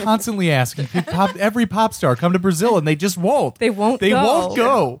Brazil. They're constantly asking every pop star come to Brazil, and they just won't. They won't They go. won't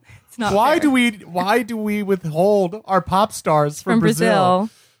go. It's not Why fair. do we withhold our pop stars From Brazil? Brazil.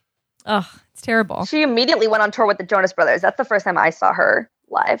 Ugh, it's terrible. She immediately went on tour with the Jonas Brothers. That's the first time I saw her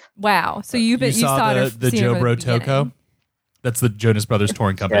live. Wow. So you You saw her the seen her Joe from the Bro Toco? beginning. That's the Jonas Brothers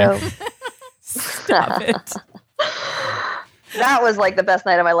touring company. So Stop it. that was like the best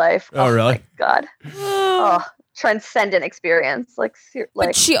night of my life. Oh, really? My God. Oh, transcendent experience. Like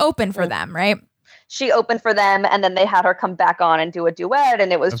but she opened for them, right? she opened for them, and then they had her come back on and do a duet,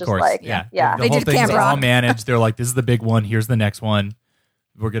 and it was Of just course, like, yeah. yeah. The They whole did thing's Camp all Rock. managed. They're like, this is the big one. Here's the next one.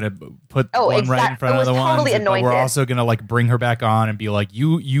 We're gonna put Oh, one right in exact- front it of the was ones, totally but we're anointed. also gonna like bring her back on and be like,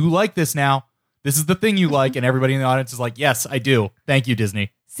 you like this now. This is the thing you like, and everybody in the audience is like, yes, I do. Thank you,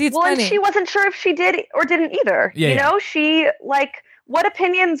 Disney. See, it's Well, funny. and she wasn't sure if she did or didn't either. Yeah, you yeah. know, she like, what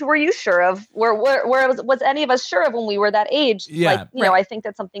opinions were you sure of? Where was any of us sure of when we were that age? Yeah. Like, you know, I think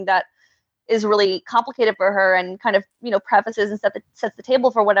that's something that is really complicated for her, and kind of, you know, prefaces and sets the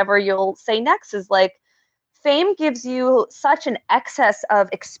table for whatever you'll say next. Is like, fame gives you such an excess of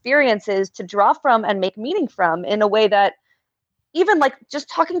experiences to draw from and make meaning from in a way that even like just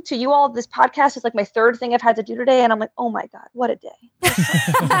talking to you all, this podcast is like my third thing I've had to do today. And I'm like, oh my God, what a day.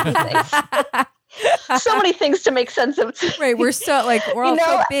 So many things to make sense of. Right, we're all You know,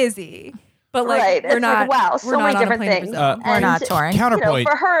 so busy, but like right, we're it's not. like, wow, we're so not many on a different plane to things. Brazil. We're not touring. Counterpoint. You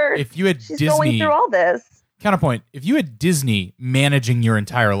know, for her, If you had she's Disney, going through all this. counterpoint, if you had Disney managing your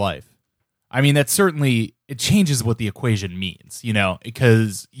entire life, I mean, that certainly, it changes what the equation means, you know,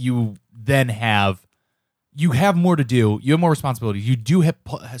 because you then have more to do, you have more responsibility, you do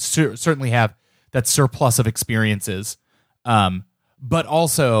certainly have that surplus of experiences, but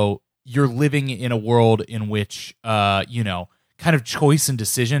also you're living in a world in which, you know, kind of choice and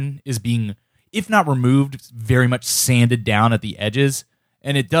decision is being, if not removed, very much sanded down at the edges.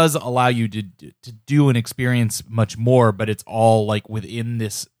 And it does allow you to do and experience much more, but it's all like within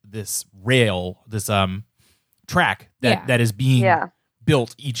this rail, this track that is being Yeah.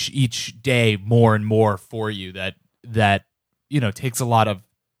 built each day more and more for you. That you know takes a lot of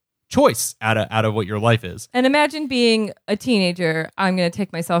choice out of what your life is. And imagine being a teenager. I'm going to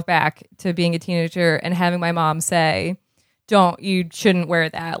take myself back to being a teenager and having my mom say, you shouldn't wear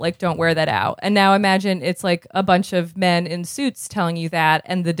that. Like, don't wear that out. And now imagine it's like a bunch of men in suits telling you that.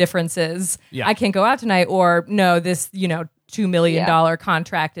 And the difference is, Yeah. I can't go out tonight, or no, this, you know, $2 million Yeah.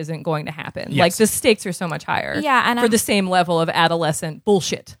 contract isn't going to happen. Yes. Like, the stakes are so much higher. Yeah, and for I'm- the same level of adolescent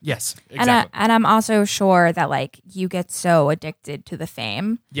bullshit. Yes, exactly. And I'm also sure that like you get so addicted to the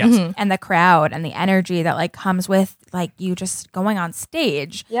fame Yes. and the crowd and the energy that like comes with like you just going on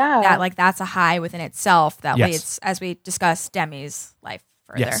stage. Yeah. That like that's a high within itself that Yes. leads, as we discussed, Demi's life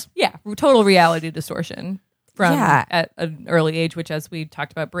further. Yes. Yeah, total reality distortion from Yeah. at an early age, which, as we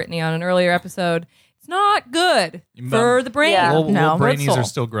talked about Brittany on an earlier episode, it's not good for the brain. Yeah. Little No. brainies Soul. are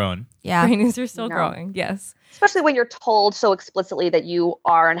still growing. Yeah. Brainies are still No. growing. Yes. Especially when you're told so explicitly that you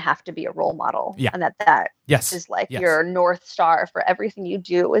are and have to be a role model. Yeah. And that Yes. is like Yes. your North Star for everything you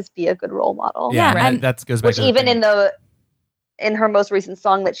do is be a good role model. Yeah, Yeah, and and- that goes back Which to the even thing. in her most recent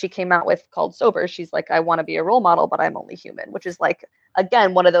song that she came out with called Sober, she's like, I want to be a role model, but I'm only human, which is like,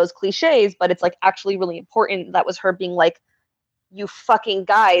 again, one of those cliches, but it's like actually really important. That was her being like, you fucking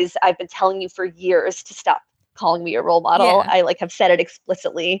guys, I've been telling you for years to stop calling me a role model. Yeah. I like have said it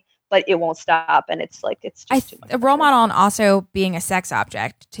explicitly, but it won't stop. And it's like, it's just too much. A role model and also being a sex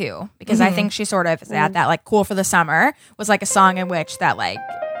object too, because I think she sort of is at that like Cool for the Summer was like a song in which that like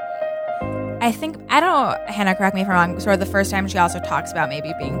I think I don't know, Hannah, correct me if I'm wrong, sort of the first time she also talks about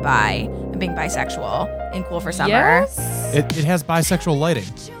maybe being bi and being bisexual in Cool for Summer. Yes. It has bisexual lighting.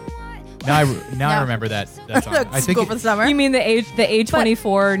 Now I remember that song. I think School for the summer. You mean the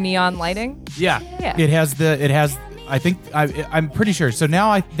A24 neon lighting? yeah. Yeah. It has. I think I'm pretty sure. So now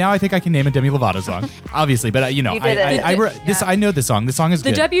I think I can name a Demi Lovato song, obviously. But You did it. I know this song. This song is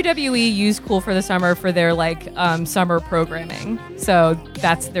The good. WWE used Cool for the Summer for their summer programming. So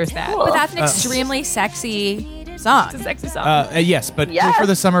there's that. Cool. But that's an extremely sexy song. It's a sexy song. Yes, but Cool Yes. for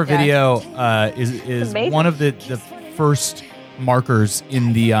the Summer video is amazing. one of the first markers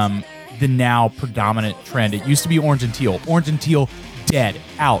in the now predominant trend. It used to be orange and teal. Orange and teal, dead,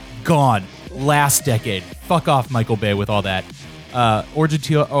 out, gone. Last decade. Fuck off, Michael Bay, with all that. Orange and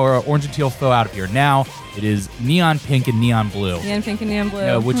teal faux out of here. Now it is neon pink and neon blue. Neon pink and neon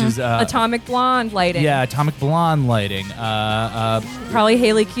blue. Which is Atomic blonde lighting. yeah, atomic blonde lighting. Probably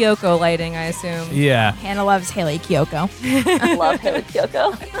Haley Kiyoko lighting, I assume. Yeah. Hannah loves Haley Kiyoko. I love Haley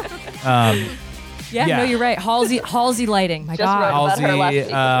Kiyoko. Yeah, Yeah. no, you're right. Halsey lighting. My Just God. wrote about her last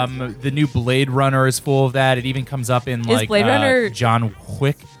Halsey, week. the new Blade Runner is full of that. It even comes up in Blade Runner- John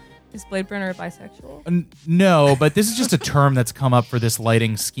Wick. Is Blade Runner bisexual? No, but this is just a term that's come up for this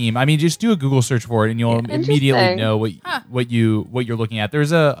lighting scheme. I mean, just do a Google search for it, and you'll immediately Interesting. know what you're looking at.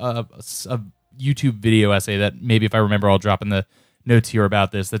 There's a YouTube video essay that maybe, if I remember, I'll drop in the notes here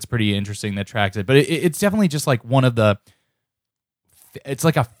about this. That's pretty interesting. That tracks it, but it's definitely just like one of the. It's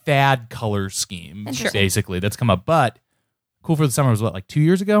like a fad color scheme, basically, that's come up. But Cool for the Summer was what, like 2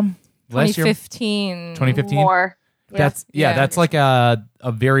 years ago? Last year, 2015. 2015. More. That's Yeah. that's like a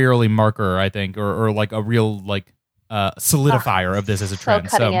very early marker, I think, or like a real solidifier of this as a So trend.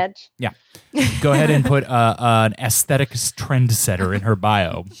 cutting edge. Yeah, go ahead and put an aesthetics trendsetter in her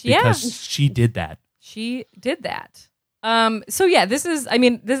bio because Yeah. she did that. She did that. So yeah,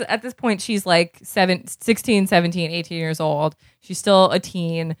 at this point she's like 16, 17, 18 years old. She's still a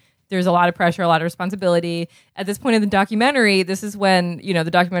teen. There's a lot of pressure, a lot of responsibility. At this point in the documentary, this is when,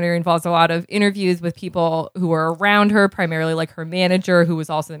 the documentary involves a lot of interviews with people who were around her, primarily like her manager, who was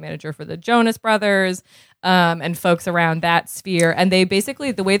also the manager for the Jonas Brothers, and folks around that sphere. And they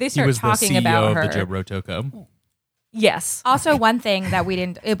basically, the way they He start was the talking CEO about of her. the Joe Rotoko. Yes. Also, one thing that we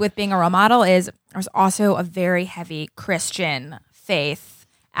didn't with being a role model is there's also a very heavy Christian faith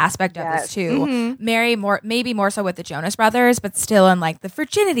aspect of this too. Maybe more so with the Jonas Brothers, but still in like the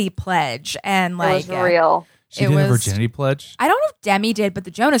virginity pledge and It like was real. She It did a was- virginity pledge. I don't know if Demi did, but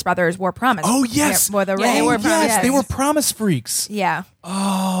the Jonas Brothers wore promise. Oh yes, Yeah, they oh, were yes, promise. they were promise freaks. Yeah.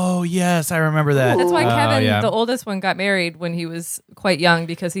 Oh yes, I remember that. That's why Oh, Kevin, yeah. the oldest one, got married when he was quite young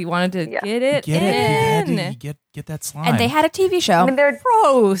because he wanted to Yeah. get it Get it? in. You had to get that slime. And they had a TV show. I mean, they're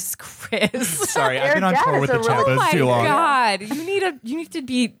Gross, Chris. Sorry, I've been on Their tour dad with is the a really- Oh Chappos my too long. God, you need to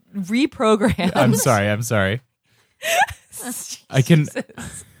be reprogrammed. I'm sorry. I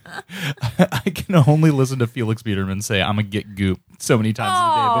can only listen to Felix Biederman say "I'm gonna get goop" so many times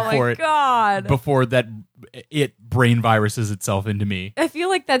Oh a day my God. before that it brain viruses itself into me. I feel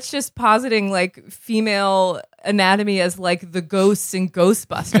like that's just positing like female anatomy as like the ghosts in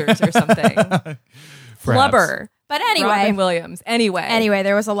Ghostbusters or something. Perhaps. Flubber. But Robin anyway, Williams. Anyway,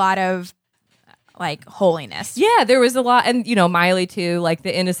 there was a lot of like holiness. yeah, there was a lot, and Miley too, like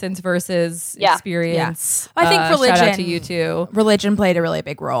the innocence versus Yeah. experience. I think Shout out religion- to you too. Religion played a really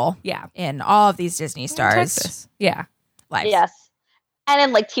big role. Yeah. In all of these Disney stars' Texas. Yeah. lives. yes. And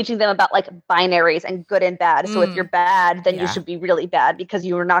then like teaching them about like binaries and good and bad. So if you're bad, then Yeah. you should be really bad because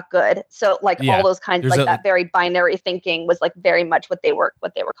you were not good. So like Yeah. all those kinds There's like a- that very binary thinking was like very much what they were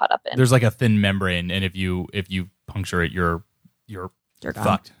caught up in. There's like a thin membrane, and if you puncture it, you're You're gone.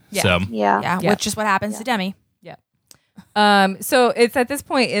 fucked. Yeah. So yeah. Yeah, Yeah. which is what happens to Demi. So it's at this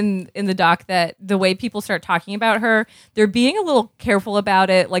point in the doc that the way people start talking about her, they're being a little careful about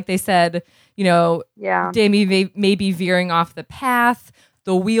it. Like they said, Yeah. Demi may be veering off the path.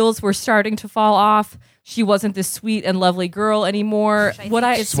 The wheels were starting to fall off. She wasn't this sweet and lovely girl anymore.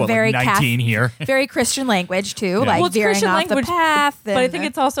 It's what, very like 19 here. very Christian language too, like Well, it's veering Christian off language, the path. But I think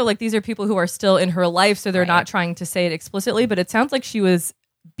it's also like these are people who are still in her life, so they're Right. not trying to say it explicitly, but it sounds like she was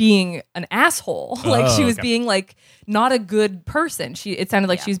being an asshole. Like she was okay. being like not a good person. It sounded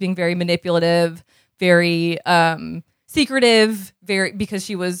like she was being very manipulative, very secretive, because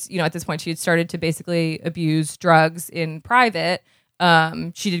she was, at this point she had started to basically abuse drugs in private.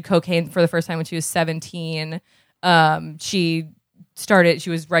 She did cocaine for the first time when she was 17. She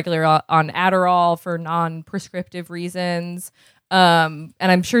was regular on Adderall for non-prescriptive reasons. And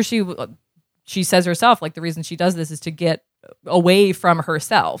I'm sure she says herself, like the reason she does this is to get away from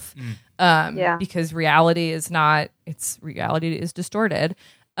herself. Yeah. Because reality is distorted.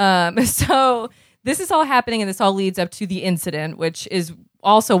 So this is all happening, and this all leads up to the incident, which is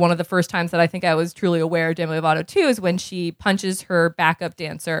also one of the first times that I think I was truly aware of Demi Lovato too, is when she punches her backup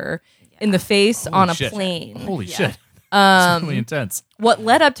dancer in the face on a shit. plane. Holy shit. It's really intense. What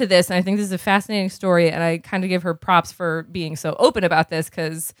led up to this, and I think this is a fascinating story, and I kind of give her props for being so open about this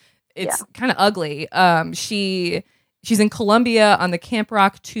because it's kind of ugly. She's in Colombia on the Camp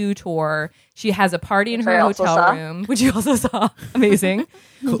Rock 2 tour. She has a party in her hotel room, which you also saw. Amazing.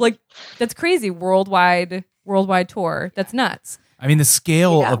 Like, that's crazy. Worldwide tour. That's nuts. I mean, the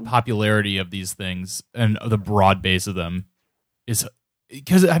scale of popularity of these things and the broad base of them is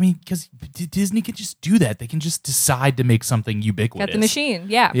because Disney can just do that. They can just decide to make something ubiquitous. Got the machine.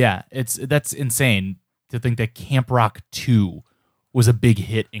 Yeah. Yeah. That's insane to think that Camp Rock 2 was a big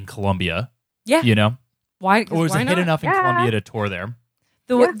hit in Colombia. Yeah. You know? Why? Or was why it not? hit enough in Colombia to tour there?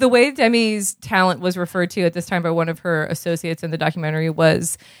 The way Demi's talent was referred to at this time by one of her associates in the documentary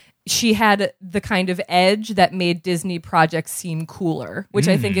was she had the kind of edge that made Disney projects seem cooler, which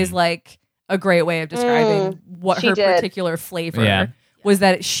I think is like a great way of describing what her particular flavor was,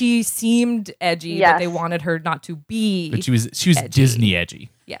 that she seemed edgy, but they wanted her not to be. But she was edgy. Disney edgy.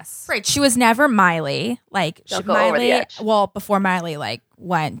 Yes. Right. She was never Miley. Like Don't go over the edge. Well, before Miley like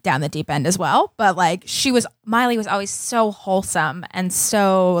went down the deep end as well. But like Miley was always so wholesome and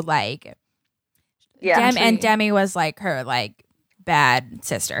so like and Demi was like her like bad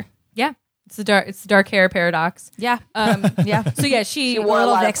sister. Yeah. It's the dark hair paradox. Yeah. Yeah. So yeah, she wore a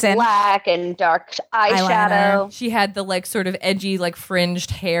lot of black and dark eyeshadow. She had the like sort of edgy like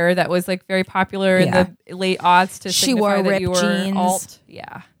fringed hair that was like very popular in the late aughts to she signify wore that ripped you were jeans. alt.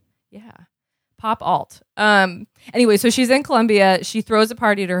 Yeah. Pop alt. Anyway, so she's in Colombia. She throws a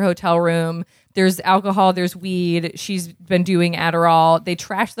party at her hotel room. There's alcohol, there's weed. She's been doing Adderall. They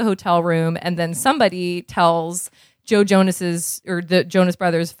trash the hotel room, and then somebody tells Joe Jonas's or the Jonas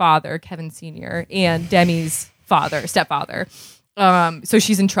Brothers' father, Kevin Sr., and Demi's stepfather. So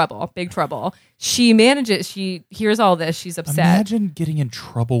she's in trouble, big trouble. She hears all this. She's upset. Imagine getting in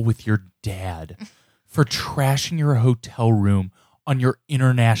trouble with your dad for trashing your hotel room on your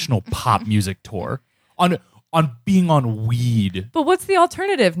international pop music tour, on being on weed. But what's the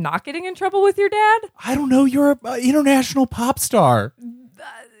alternative? Not getting in trouble with your dad? I don't know. You're an international pop star.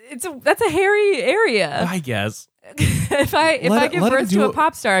 That's a hairy area. I guess. if I give birth to a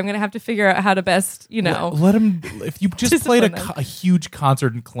pop star, I'm going to have to figure out how to best, Let him. If you just played a huge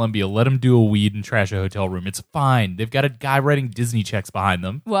concert in Colombia, let him do a weed and trash a hotel room. It's fine. They've got a guy writing Disney checks behind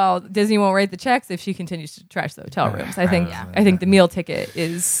them. Well, Disney won't write the checks if she continues to trash the hotel rooms. I think the meal ticket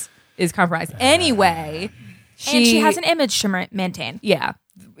is compromised. Anyway, she has an image to maintain. Yeah,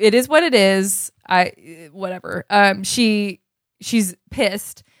 it is what it is. Whatever. She's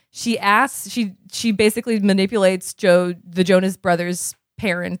pissed. She basically manipulates the Jonas Brothers'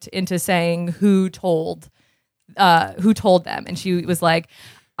 parent into saying who told them, and she was like,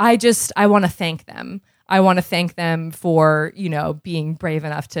 I want to thank them. I want to thank them for, being brave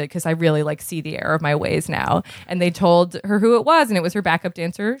enough to, because I really like see the error of my ways now. And they told her who it was, and it was her backup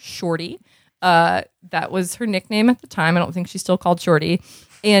dancer, Shorty. That was her nickname at the time. I don't think she's still called Shorty.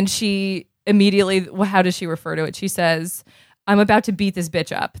 And she immediately, how does she refer to it? She says, I'm about to beat this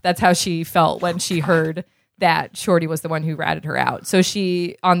bitch up. That's how she felt when she heard that Shorty was the one who ratted her out. So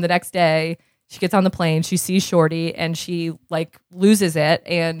on the next day, she gets on the plane, she sees Shorty, and she like loses it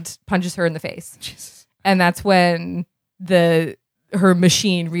and punches her in the face. Jesus. And that's when her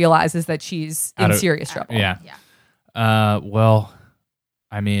machine realizes that she's in serious trouble. Yeah. Well,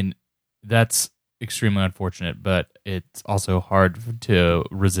 I mean, that's extremely unfortunate, but it's also hard to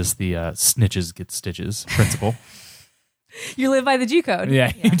resist the snitches get stitches principle. You live by the G code.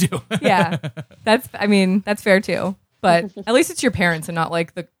 Yeah, you do. Yeah. That's fair too. But at least it's your parents and not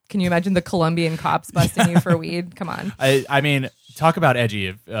like can you imagine the Colombian cops busting you for weed? Come on. I mean, talk about edgy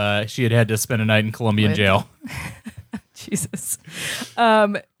if she had to spend a night in Colombian jail. Jesus. Now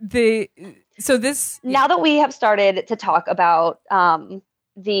that we have started to talk about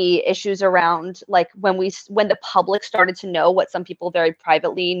the issues around like when the public started to know what some people very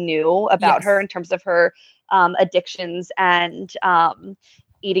privately knew about her in terms of her addictions and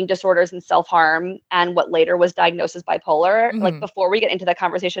eating disorders and self-harm and what later was diagnosed as bipolar. Mm-hmm. Like before we get into the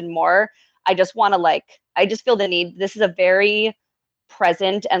conversation more, I just want to I just feel the need. This is a very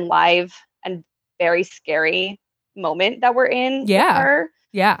present and live and very scary moment that we're in. Yeah. With her.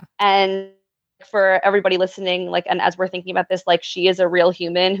 Yeah. And for everybody listening, and as we're thinking about this, she is a real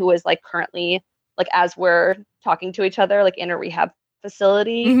human who is currently, as we're talking to each other, in a rehab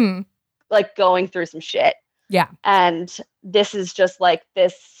facility, mm-hmm. Going through some shit. Yeah. And this is just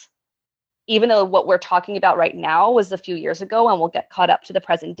this, even though what we're talking about right now was a few years ago and we'll get caught up to the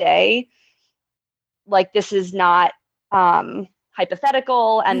present day, this is not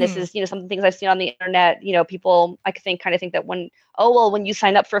hypothetical, and this is, some things I've seen on the internet. People I think kind of think that when you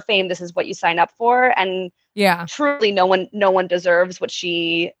sign up for fame, this is what you sign up for, and Yeah. truly no one deserves what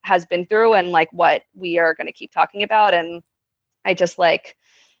she has been through and like what we are going to keep talking about. And I just like,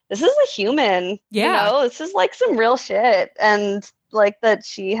 this is a human. Yeah. This is like some real shit, and like that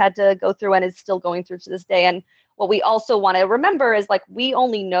she had to go through and is still going through to this day. And what we also want to remember is like, we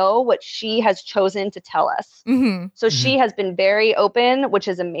only know what she has chosen to tell us. Mm-hmm. So she has been very open, which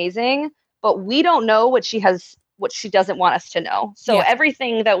is amazing, but we don't know what she doesn't want us to know. So Yeah.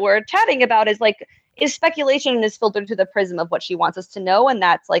 everything that we're chatting about is speculation and is filtered through the prism of what she wants us to know. And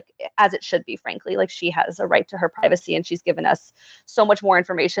that's like, as it should be, frankly. Like, she has a right to her privacy, and she's given us so much more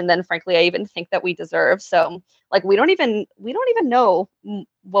information than, frankly, I even think that we deserve. So like, we don't even know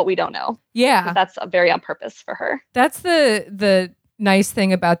what we don't know. Yeah. That's very on purpose for her. That's the nice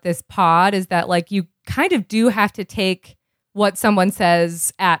thing about this pod, is that like, you kind of do have to take what someone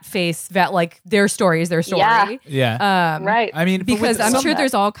says at face that like their story is their story. Yeah. Yeah. Right. I mean, but Because with I'm some- sure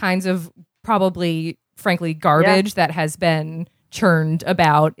there's all kinds of probably, frankly, garbage that has been churned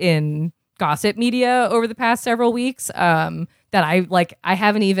about in gossip media over the past several weeks. That I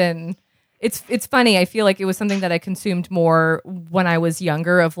haven't even. It's funny. I feel like it was something that I consumed more when I was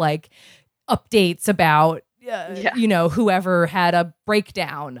younger, of like updates about whoever had a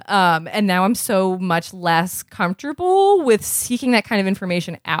breakdown. And now I'm so much less comfortable with seeking that kind of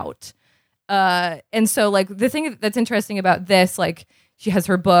information out. And so like the thing that's interesting about this, like, she has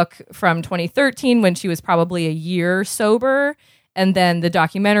her book from 2013 when she was probably a year sober. And then the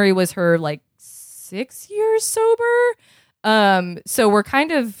documentary was her like 6 years sober. So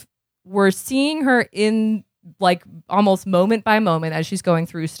we're seeing her in like almost moment by moment as she's going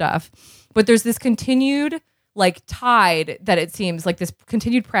through stuff. But there's this continued like tide that it seems like, this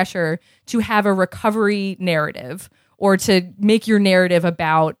continued pressure to have a recovery narrative or to make your narrative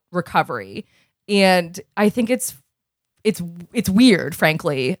about recovery. And I think it's weird,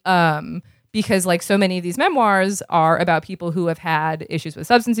 frankly, because like so many of these memoirs are about people who have had issues with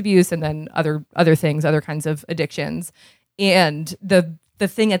substance abuse and then other things, other kinds of addictions. And the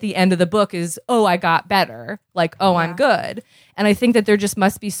thing at the end of the book is, oh, I got better. Like, oh, I'm good. And I think that there just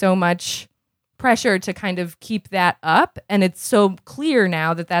must be so much pressure to kind of keep that up. And it's so clear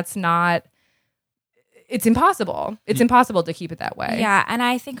now that that's not, it's impossible. It's impossible to keep it that way. Yeah, and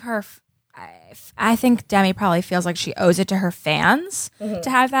I think I think Demi probably feels like she owes it to her fans to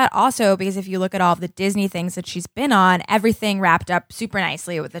have that also, because if you look at all of the Disney things that she's been on, everything wrapped up super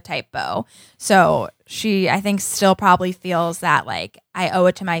nicely with a tight bow. So she, I think, still probably feels that like, I owe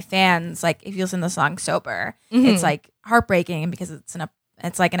it to my fans. Like, if you listen to the song Sober, it's like heartbreaking because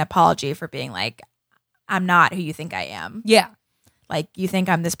it's like an apology for being like, I'm not who you think I am. Yeah. Like, you think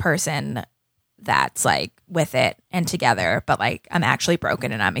I'm this person that's like with it and together, but like, I'm actually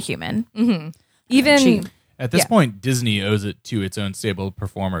broken and I'm a human. Even At this point, Disney owes it to its own stable of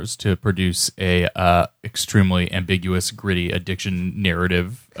performers to produce a extremely ambiguous, gritty addiction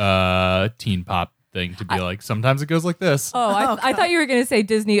narrative teen pop thing to be like, sometimes it goes like this. I thought you were going to say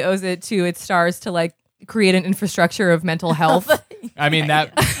Disney owes it to its stars to like create an infrastructure of mental health I mean,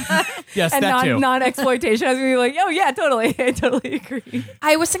 that, yes, and that too. non-exploitation. I was going to be like, oh yeah, totally. I totally agree.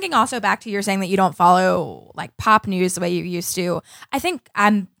 I was thinking also back to your saying that you don't follow like pop news the way you used to. I think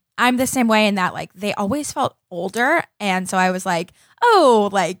I'm the same way in that like they always felt older, and so I was like, oh,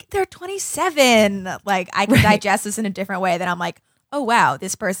 like they're 27. Like I can digest this in a different way. Than I'm like, oh wow,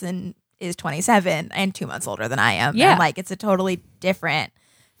 this person is 27 and 2 months older than I am. Yeah. And like it's a totally different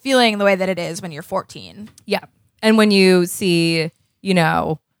feeling the way that it is when you're 14. Yeah. And when you see,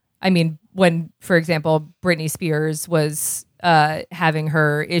 when, for example, Britney Spears was having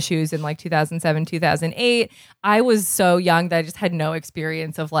her issues in like 2007, 2008, I was so young that I just had no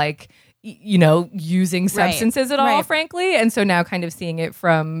experience of like, using substances at all, Right. frankly. And so now kind of seeing it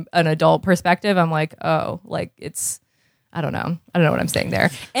from an adult perspective, I'm like, oh, like I don't know what I'm saying there.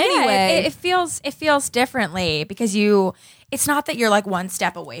 Anyway, Yeah, it feels differently because it's not that you're like one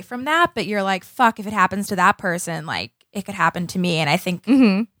step away from that, but you're like, fuck, if it happens to that person, like it could happen to me. And I think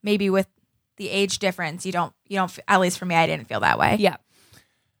maybe with the age difference, you don't, at least for me, I didn't feel that way. yeah.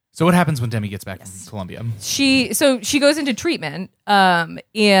 So what happens when Demi gets back from Colombia? She goes into treatment,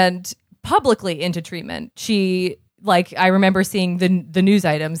 and publicly into treatment. She, like, I remember seeing the news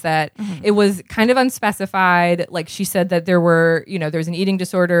items that it was kind of unspecified. Like, she said that there were, there's an eating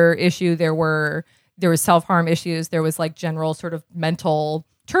disorder issue. There was self-harm issues. There was like general sort of mental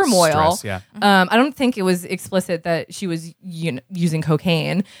turmoil. Stress, yeah. I don't think it was explicit that she was using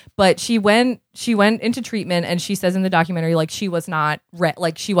cocaine, but she went into treatment, and she says in the documentary, like, she was not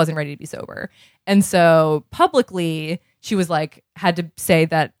she wasn't ready to be sober. And so publicly she was like had to say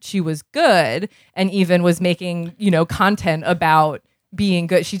that she was good, and even was making content about being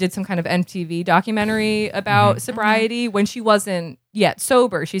good. She did some kind of MTV documentary about sobriety when she wasn't yet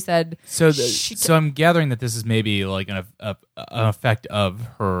sober. She said So I'm gathering that this is maybe like an effect of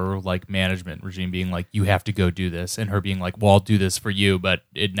her like management regime being like, you have to go do this, and her being like, well, I'll do this for you, but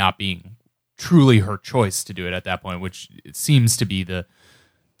it not being truly her choice to do it at that point, which it seems to be the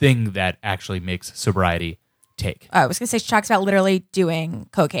thing that actually makes sobriety take. I was gonna say she talks about literally doing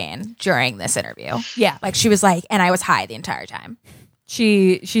cocaine during this interview. Yeah. Like she was like, and I was high the entire time.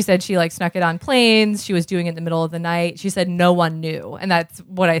 She said she like snuck it on planes. She was doing it in the middle of the night. She said no one knew, and that's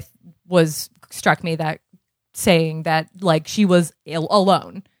what struck me, that saying that like she was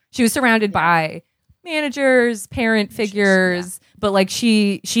alone. She was surrounded by managers, parent figures, but like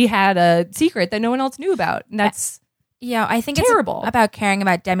she had a secret that no one else knew about, and that's Yeah, I think terrible. It's about caring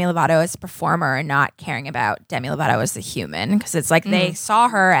about Demi Lovato as a performer and not caring about Demi Lovato as a human, because it's like they saw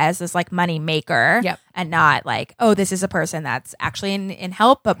her as this like money maker, Yep. and not like, oh, this is a person that's actually in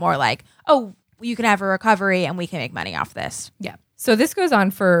help, but more like, oh, you can have a recovery and we can make money off this. Yeah. So this goes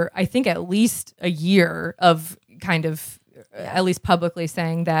on for, I think, at least a year of kind of, at least publicly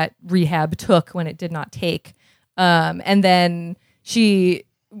saying that rehab took when it did not take. And then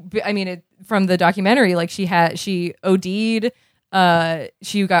from the documentary, like she OD'd.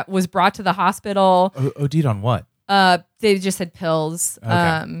 She was brought to the hospital. OD'd on what? They just had pills.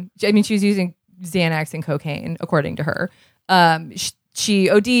 Okay. She was using Xanax and cocaine, according to her. She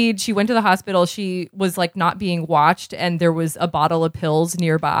OD'd. She went to the hospital. She was like not being watched, and there was a bottle of pills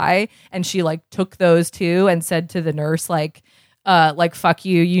nearby, and she like took those too, and said to the nurse like fuck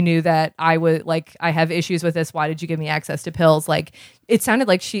you. You knew that I would like I have issues with this. Why did you give me access to pills? Like it sounded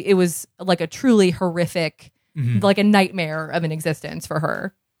like it was like a truly horrific, like a nightmare of an existence for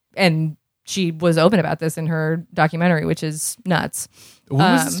her, and she was open about this in her documentary, which is nuts. When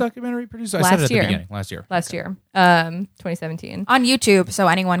was this documentary produced? I said it at the beginning. Last year. 2017. On YouTube, so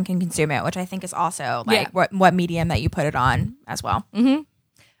anyone can consume it, which I think is also like what medium that you put it on as well.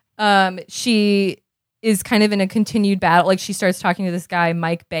 She is kind of in a continued battle. Like she starts talking to this guy,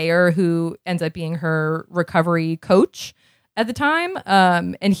 Mike Bayer, who ends up being her recovery coach at the time.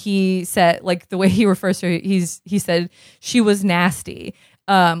 And he said, like the way he refers to her, he said she was nasty.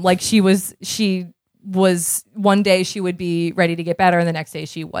 Like she was one day she would be ready to get better, and the next day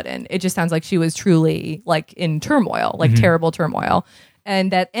she wouldn't. It just sounds like she was truly like in turmoil, like terrible turmoil.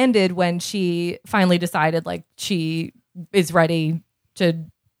 And that ended when she finally decided like she is ready to,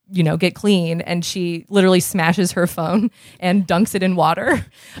 get clean. And she literally smashes her phone and dunks it in water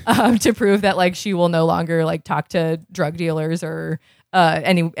to prove that like she will no longer like talk to drug dealers or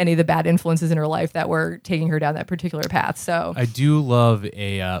any of the bad influences in her life that were taking her down that particular path. So I do love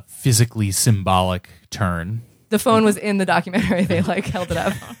a physically symbolic turn. the phone was in the documentary. They like held it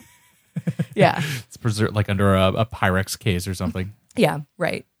up. Yeah. It's preserved like under a Pyrex case or something. Yeah,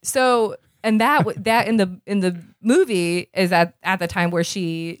 right. So, and that in the movie is at the time where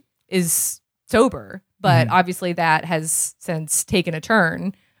she is sober, but obviously that has since taken a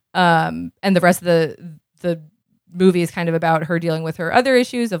turn. And the rest of the movie is kind of about her dealing with her other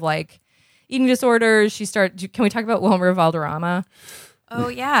issues of like eating disorders. Can we talk about Wilmer Valderrama? Oh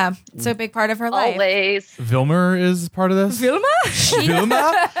yeah, it's a big part of her life. Always. Vilmer is part of this? Vilma?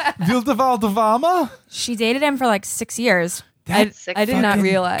 Vilma Valderrama? She dated him for like 6 years. I That did not fucking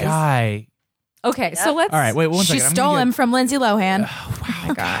realize. Guy. Okay, so let's. All right, wait one She second. stole him from Lindsay Lohan. Oh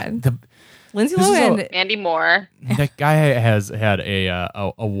my god, The, Lindsay This is Lohan. Mandy Moore. that guy has had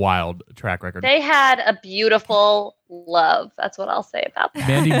a wild track record. They had a beautiful love. That's what I'll say about that.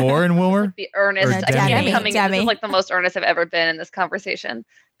 Mandy Moore and Wilmer? The earnest. Or I Demi. keep coming. This is like the most earnest I've ever been in this conversation.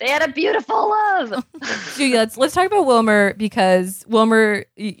 They had a beautiful love. Dude, let's talk about Wilmer, because Wilmer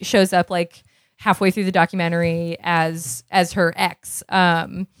shows up like halfway through the documentary as her ex,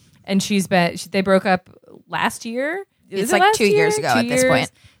 and they broke up last year. It's like 2 years ago at this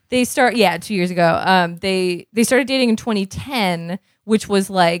point. They 2 years ago. They started dating in 2010, which was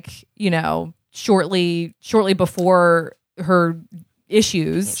like shortly before her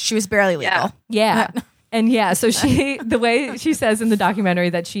issues. She was barely legal. Yeah. And yeah, so the way she says in the documentary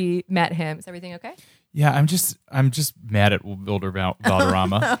that she met him, is everything okay? Yeah, I'm just mad at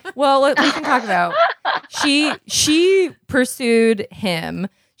Valderrama. Well, we can talk about. She pursued him.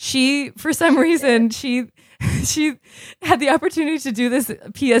 For some reason, she had the opportunity to do this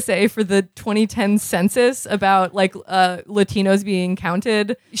PSA for the 2010 census about like Latinos being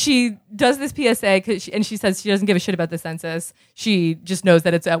counted. She does this PSA and she says she doesn't give a shit about the census. She just knows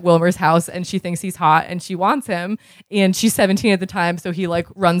that it's at Wilmer's house and she thinks he's hot and she wants him. And she's 17 at the time, so he like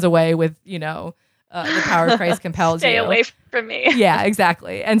runs away with The Power of Christ Compels Stay You. away from me. Yeah,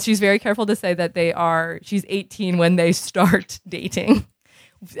 exactly. And she's very careful to say that she's 18 when they start dating.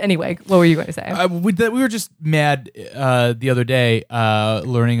 Anyway, what were you going to say? We were just mad the other day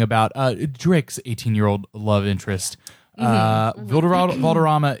learning about Drake's 18-year-old love interest.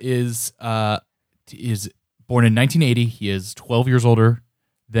 Valderrama is born in 1980. He is 12 years older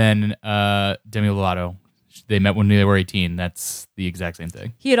than Demi Lovato. They met when they were 18. That's the exact same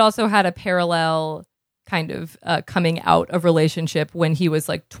thing. He had also had a parallel kind of coming out of relationship when he was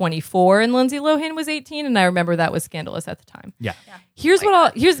like 24 and Lindsay Lohan was 18, and I remember that was scandalous at the time. Yeah. Here's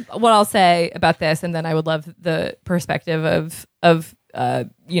what I'll say about this, and then I would love the perspective of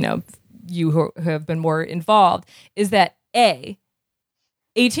you who have been more involved. Is that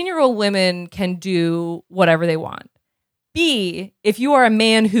 18-year-old women can do whatever they want. B, if you are a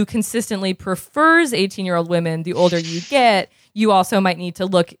man who consistently prefers 18-year-old women, the older you get, you also might need to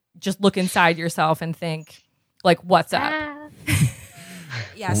look inside yourself and think, like, what's up?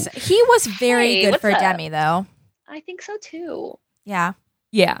 Yes, he was very Hey, good what's for up? Demi, though. I think so too. Yeah.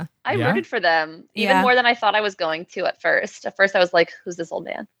 Yeah. I Yeah? rooted for them even Yeah. more than I thought I was going to at first. At first, I was like, "Who's this old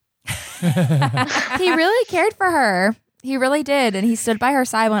man?" He really cared for her. He really did. And he stood by her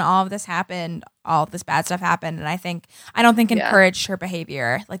side when all of this happened, all of this bad stuff happened. And I don't think Yeah. encouraged her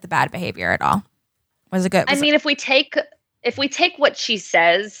behavior, like the bad behavior at all. Was it good? I mean, if we take what she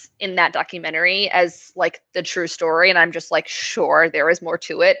says in that documentary as like the true story, and I'm just like, sure, there is more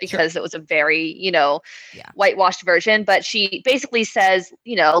to it because it was a very, Yeah. whitewashed version. But she basically says,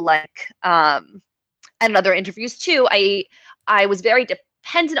 like, and in other interviews too, I was very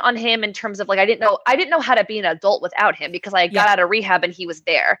dependent on him in terms of like, I didn't know how to be an adult without him because I got out of rehab and he was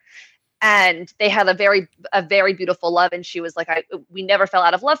there. And they had a very beautiful love. And she was like, we never fell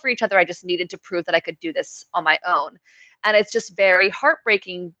out of love for each other. I just needed to prove that I could do this on my own. And it's just very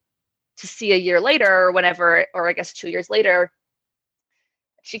heartbreaking to see a year later or whenever, or I guess 2 years later,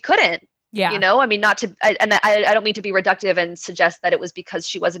 she couldn't, Yeah. I mean, I don't mean to be reductive and suggest that it was because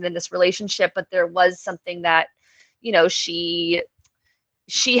she wasn't in this relationship, but there was something that,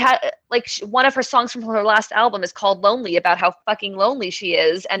 she had, like, one of her songs from her last album is called Lonely, about how fucking lonely she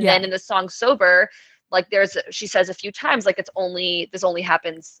is. And then in the song Sober, like she says a few times, like, this only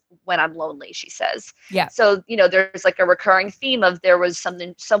happens when I'm lonely, she says. Yeah. So, there's like a recurring theme of there was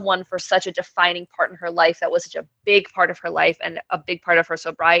someone for such a defining part in her life that was such a big part of her life and a big part of her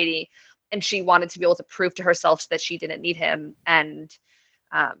sobriety. And she wanted to be able to prove to herself that she didn't need him. And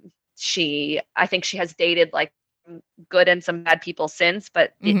I think she has dated like good and some bad people since,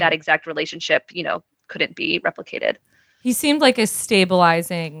 but in that exact relationship, couldn't be replicated. He seemed like a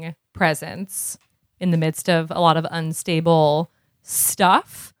stabilizing presence in the midst of a lot of unstable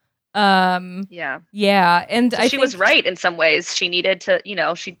stuff. Yeah. And So she was right in some ways. She needed to,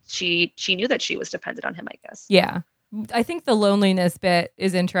 she knew that she was dependent on him, I guess. Yeah. I think the loneliness bit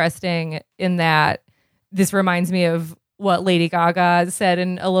is interesting in that this reminds me of what Lady Gaga said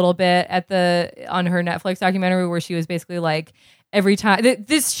in a little bit on her Netflix documentary, where she was basically like, every time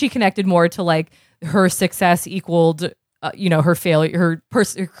she connected more to like her success equaled her failure, her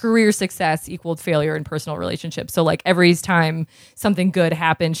career success equaled failure in personal relationships. So like every time something good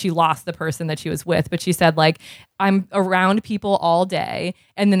happened, she lost the person that she was with. But she said, like, I'm around people all day,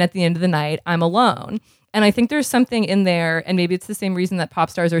 and then at the end of the night, I'm alone. And I think there's something in there, and maybe it's the same reason that pop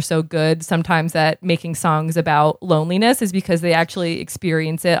stars are so good sometimes at making songs about loneliness, is because they actually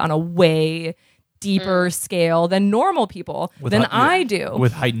experience it on a way deeper scale than normal people, I do.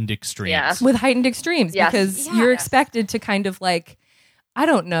 With heightened extremes. Yeah. With heightened extremes, Yes. because you're expected to kind of like, I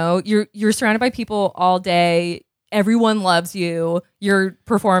don't know, you're surrounded by people all day. Everyone loves you. You're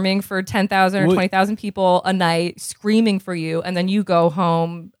performing for 10,000 or 20,000 people a night, screaming for you, and then you go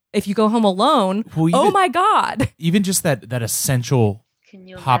home. If you go home alone, oh my God. Even just that essential Can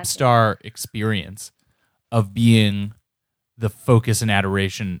you pop imagine? star experience of being the focus and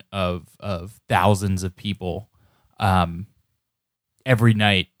adoration of thousands of people every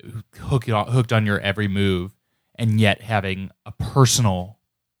night, hooked on your every move, and yet having a personal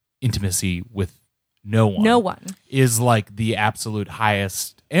intimacy with no one is like the absolute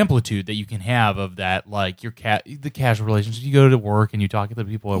highest amplitude that you can have of that, like the casual relationship. You go to work and you talk to the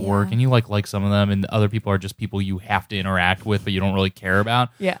people at work and you like some of them, and other people are just people you have to interact with but you don't really care about.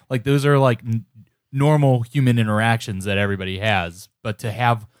 Yeah. Like those are like normal human interactions that everybody has, but to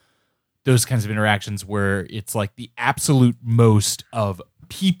have those kinds of interactions where it's like the absolute most of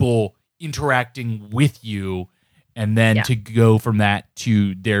people interacting with you, and then to go from that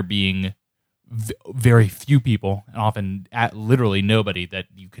to there being very few people, and often literally nobody, that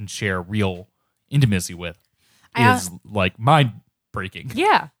you can share real intimacy with, is like mind breaking.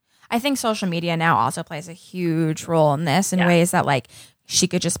 Yeah. I think social media now also plays a huge role in this in Yeah. ways that like she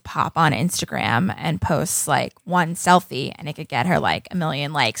could just pop on Instagram and post like one selfie and it could get her like a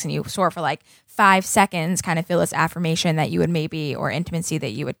million likes, and you sort of for like 5 seconds kind of feel this affirmation that you would maybe, or intimacy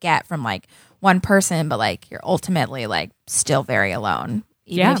that you would get from like one person, but like you're ultimately like still very alone.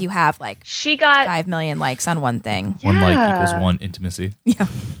 Even Yeah. if you have like She got 5 million likes on one thing. One like Yeah. equals one intimacy.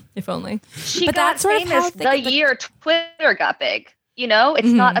 If only. she But got that's sort of how famous the- the year Twitter got big. You know, it's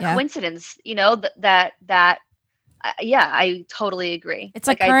not a yeah. coincidence. You know that yeah, I totally agree. It's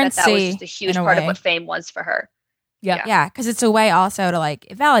like I bet that was currency just a huge in a part of way. what fame was for her. Yeah. Yeah, because it's a way also to like,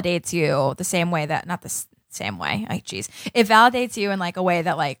 it validates you the same way that, not the same way, like, geez. It validates you in like a way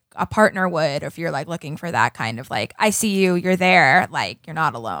that like a partner would if you're like looking for that kind of like, I see you, you're there, like you're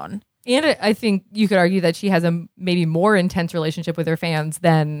not alone. And I think you could argue that she has a maybe more intense relationship with her fans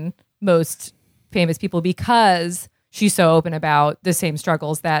than most famous people because she's so open about the same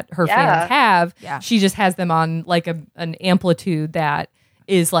struggles that her Yeah. fans have. Yeah. She just has them on like an amplitude that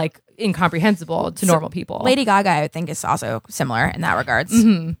is like incomprehensible to normal people. Lady Gaga, I would think, is also similar in that regards.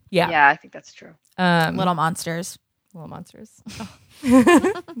 Mhm. Yeah. Yeah, I think that's true. Little monsters. Little monsters.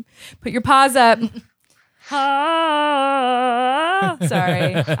 Put your paws up. Ah,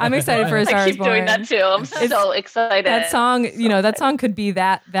 sorry. I'm excited for A Star I Is keep Born. doing that too. I'm so excited. That song, that song could be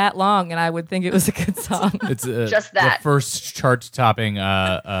that long, and I would think it was a good song. It's Just that. the first chart-topping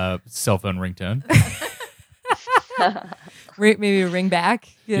cell phone ringtone. Maybe a ring back.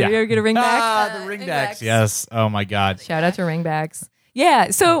 You ever get a ring back? Ah, the ringbacks. Yes. Oh my God. Shout out to ringbacks.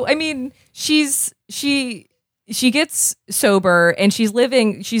 Yeah. So I mean, she gets sober and she's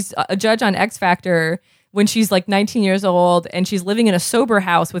a judge on X Factor when she's like 19 years old, and she's living in a sober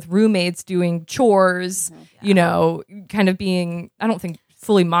house with roommates doing chores, kind of being, I don't think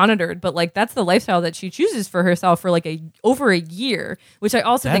fully monitored, but like that's the lifestyle that she chooses for herself for like over a year, which I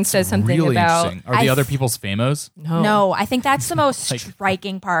also think That's says something really about interesting. Are the other people's famos? No, I think that's the most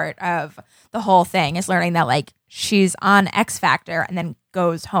striking part of the whole thing is learning that like she's on X Factor and then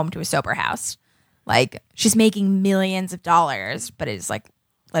goes home to a sober house. Like she's making millions of dollars, but is like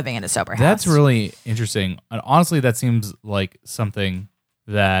living in a sober house. That's really interesting. And honestly, that seems like something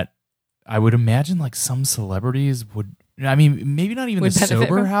that I would imagine like some celebrities would. I mean, maybe not even Would the benefit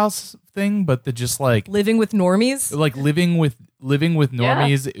sober from. house thing, but the just like living with normies. living with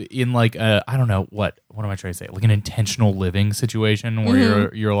normies in like a, I don't know what am I trying to say? Like an intentional living situation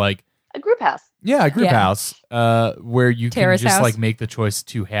where you're like, A group house. yeah, a group Yeah. house, where you Terrace can just house. like make the choice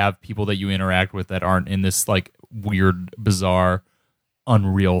to have people that you interact with that aren't in this like weird, bizarre,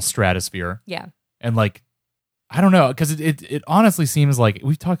 unreal stratosphere. Yeah. And like, I don't know, because it honestly seems like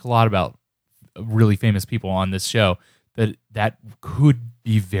we've talked a lot about really famous people on this show that could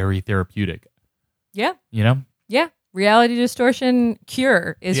be very therapeutic. Yeah. You know, Yeah. Reality distortion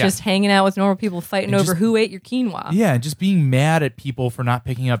cure is Yeah. just hanging out with normal people fighting And over just- who ate your quinoa. yeah, just being mad at people for not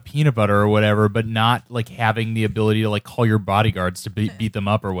picking up peanut butter or whatever, but not like having the ability to like call your bodyguards to beat them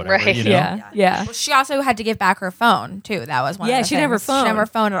up or whatever. Right. You know? Yeah. Well, she also had to give back her phone too. That was one. Yeah, of the she didn't have her things. She didn't have phone. her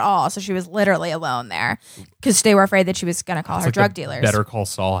phone at all, so she was literally alone there because they were afraid that she was going to call It's her like drug the dealers. Better Call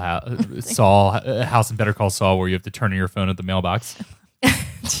Saul, House and Better Call Saul, where you have to turn in your phone at the mailbox.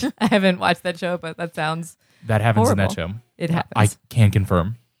 I haven't watched that show, but that sounds That happens in that Horrible. show. it happens. I can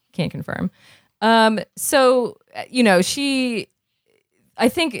confirm. Can't confirm. So I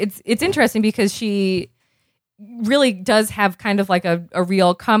think it's interesting because she really does have kind of like a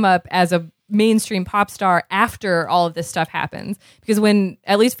real come up as a mainstream pop star after all of this stuff happens. Because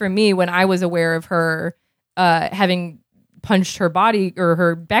at least for me, when I was aware of her having punched her body or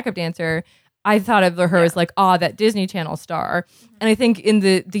her backup dancer, I thought of her as like, that Disney Channel star. And I think in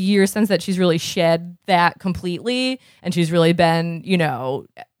the years since that, she's really shed that completely. And she's really been,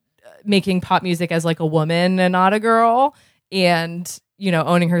 making pop music as like a woman and not a girl, and,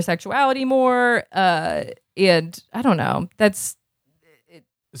 owning her sexuality more. And I don't know. That's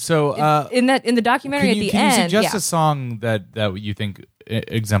So, in the documentary at the can you end. suggest Yeah. a song that you think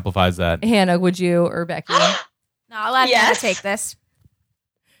exemplifies that? Hannah, would you, or Becky? No, I'll let Hannah Yes. take this.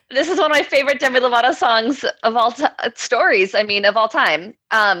 This is one of my favorite Demi Lovato songs of all stories. I mean, of all time.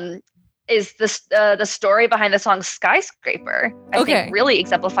 Is this the story behind the song "Skyscraper"? I Okay. think really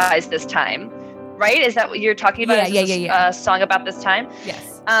exemplifies this time, right? Is that what you're talking about? Yeah, Is this yeah. A song about this time.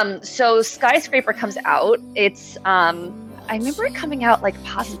 Yes. So "Skyscraper" comes out. It's I remember it coming out like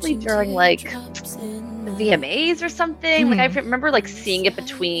possibly during like the VMAs or something. Like I remember like seeing it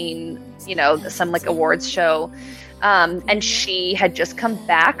between some like awards show. And she had just come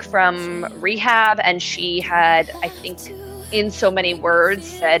back from rehab, and she had, I think, in so many words,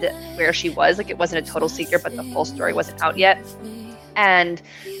 said where she was. Like it wasn't a total secret, but the full story wasn't out yet. And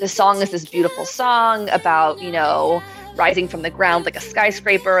the song is this beautiful song about, you know, rising from the ground like a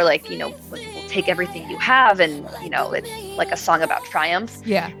skyscraper, like, you know, when people take everything you have, and, you know, it's like a song about triumph.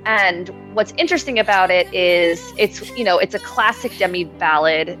 Yeah. And what's interesting about it is it's, you know, it's a classic Demi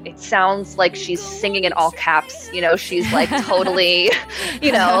ballad. It sounds like she's singing in all caps, you know, she's like totally,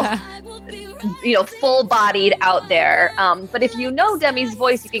 you know, full-bodied out there. But if you know Demi's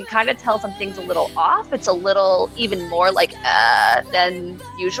voice, you can kind of tell something's a little off. It's a little even more like than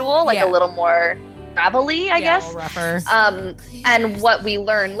usual, like Yeah. a little more gravelly, I guess. A little rougher. And what we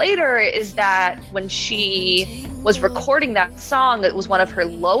learn later is that when she was recording that song, it was one of her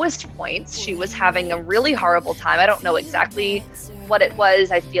lowest points. She was having a really horrible time. I don't know exactly what it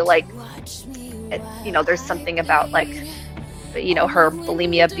was. I feel like, you know, there's something about like, you know, her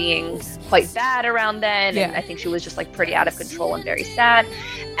bulimia being quite bad around then. Yeah. And I think she was just like pretty out of control and very sad.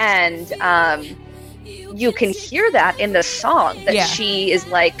 And you can hear that in the song that Yeah. she is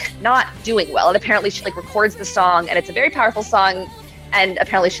like not doing well. And apparently she like records the song, and it's a very powerful song. And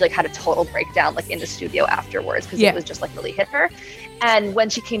apparently she like had a total breakdown like in the studio afterwards because Yeah. it was just like really hit her. And when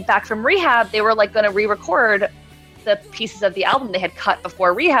she came back from rehab, they were like going to re-record the pieces of the album they had cut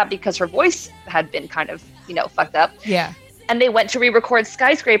before rehab because her voice had been kind of, you know, fucked up. Yeah. And they went to re-record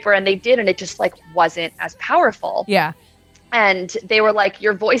Skyscraper, and they did, and it just like wasn't as powerful. Yeah. And they were like,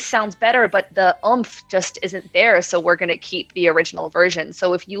 your voice sounds better, but the oomph just isn't there. So we're going to keep the original version.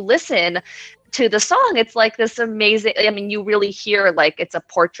 So if you listen to the song, it's like this amazing, I mean, you really hear like it's a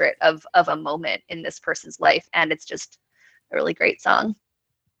portrait of a moment in this person's life. And it's just a really great song.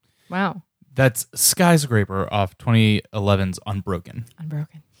 Wow. That's Skyscraper off 2011's Unbroken.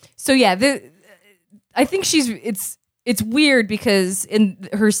 Unbroken. So yeah, I think it's weird because in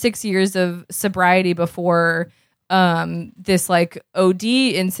her 6 years of sobriety before this like OD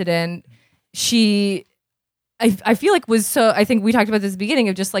incident, I feel like was so, I think we talked about this at the beginning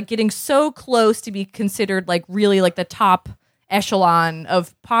of just like getting so close to be considered like really like the top echelon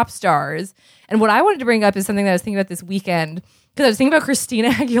of pop stars. And what I wanted to bring up is something that I was thinking about this weekend, because I was thinking about Christina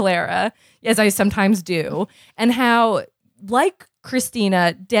Aguilera, as I sometimes do, and how like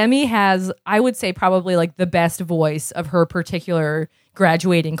Christina, Demi has, I would say, probably like the best voice of her particular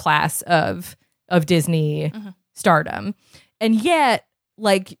graduating class of Disney stardom. And yet,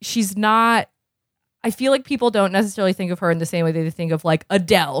 like, she's not, I feel like people don't necessarily think of her in the same way they think of like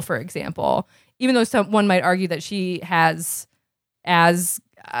Adele, for example, even though someone might argue that she has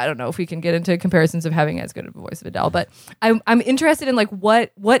I don't know if we can get into comparisons of having as good of a voice of Adele, but I'm interested in like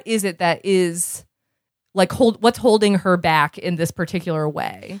what is it that is like what's holding her back in this particular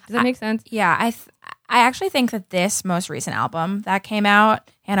way? Does that make sense? Yeah, I actually think that this most recent album that came out,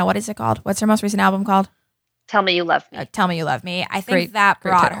 Hannah, what is it called? What's her most recent album called? Tell Me You Love Me. Tell Me You Love Me. I think Great that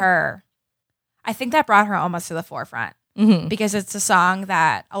brought title. her. I think that brought her almost to the forefront Mm-hmm. because it's a song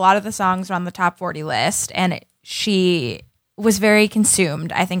that a lot of the songs are on the top 40 list, and she was very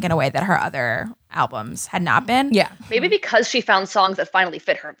consumed, I think, in a way that her other albums had not been. Yeah. Maybe because she found songs that finally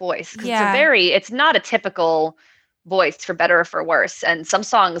fit her voice. 'Cause Yeah. it's not a typical voice, for better or for worse. And some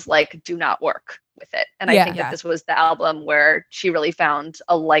songs like do not work with it. And I Yeah. think Yeah. that this was the album where she really found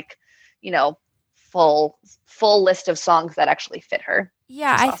a like, you know, full list of songs that actually fit her.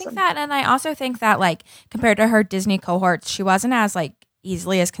 Yeah, Which I is think awesome. that, and I also think that like compared to her Disney cohorts, she wasn't as like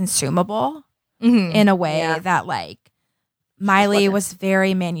easily as consumable Mm-hmm. in a way Yeah. that like Miley wasn't. was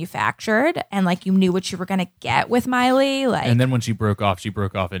very manufactured, and like you knew what you were gonna get with Miley. Like, And then when she broke off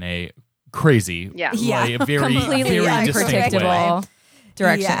in a crazy, Yeah. Yeah. like, very, Completely very distinct way. unpredictable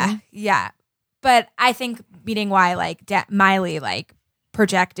direction. Yeah. But I think meaning why like Miley like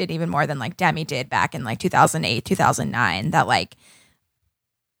projected even more than like Demi did back in like 2008, 2009, that like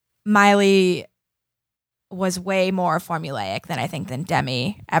Miley was way more formulaic than I think than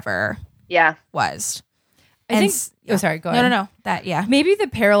Demi ever Yeah. was. I think. yeah. Oh, sorry. Go ahead. No. That, yeah. Maybe the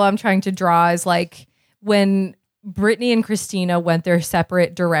parallel I'm trying to draw is like when Britney and Christina went their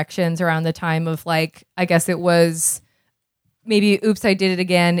separate directions around the time of like, I guess it was maybe Oops, I Did It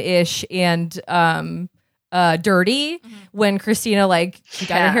Again ish and Dirty, when Christina like she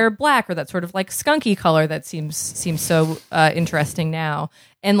dyed her Yeah. hair black, or that sort of like skunky color that seems so interesting now,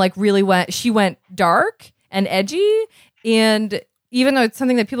 and like really she went dark and edgy. And even though it's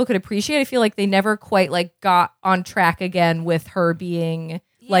something that people could appreciate, I feel like they never quite like got on track again with her being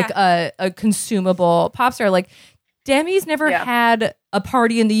like a consumable pop star. Like Demi's never Yeah. had a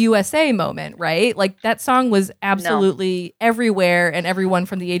Party in the USA moment, right? Like that song was absolutely everywhere, and everyone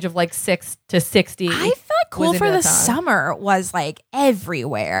from the age of like 6 to 60. I feel like Cool was for into the that song. Summer was like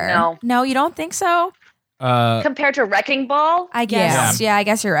everywhere. No. No, you don't think so? Compared to Wrecking Ball, I guess. Yeah, I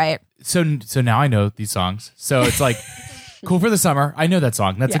guess you're right. So now I know these songs. So it's like Cool for the Summer. I know that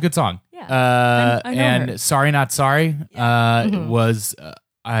song. That's a good song. Yeah. I know and her. Sorry Not Sorry was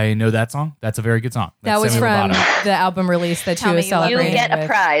I know that song. That's a very good song. That That's was Demi from Lovato. the album release that she Tell was me you love me. You celebrating. get a with.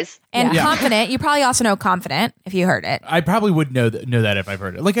 prize. And Yeah. Confident, you probably also know Confident if you heard it. I probably would know that if I've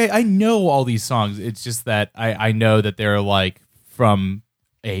heard it. Like I know all these songs. It's just that I know that they're like from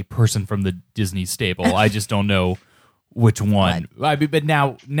a person from the Disney stable. I just don't know which one. I mean, but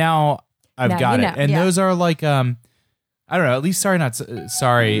now I've Now got you it. know. And Yeah. those are like I don't know. At least Sorry Not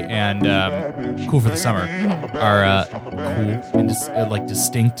Sorry and Cool for the Summer are cool and like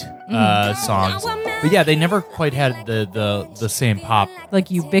distinct songs. But yeah, they never quite had the same pop. Like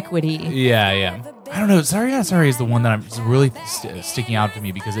ubiquity. Yeah. I don't know. Sorry Not Sorry is the one that I'm really sticking out to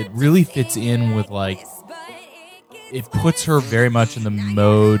me because it really fits in with like. It puts her very much in the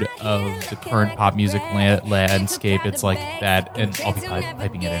mode of the current pop music landscape. It's like that, and I'll be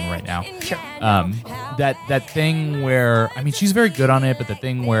piping it in right now. Sure. That thing where I mean, she's very good on it, but the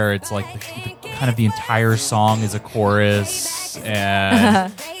thing where it's like kind of the entire song is a chorus,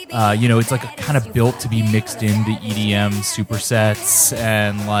 and it's like kind of built to be mixed into EDM supersets,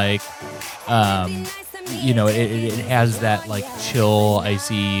 and like, it has that like chill,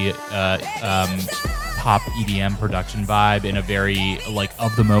 icy. Pop EDM production vibe in a very like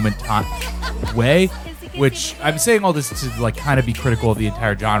of the moment way, which I'm saying all this to like kind of be critical of the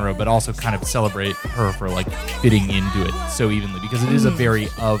entire genre, but also kind of celebrate her for like fitting into it so evenly because it is a very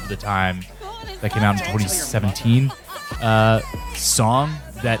of the time that came out in 2017 song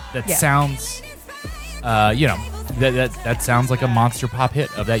that sounds that sounds like a monster pop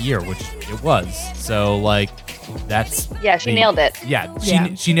hit of that year, which it was. So like that's She nailed it. Yeah,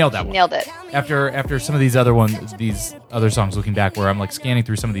 Yeah. she nailed that one. Nailed it. After some of these other songs, looking back, where I'm like scanning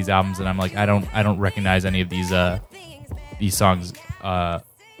through some of these albums, and I'm like, I don't recognize any of these songs. I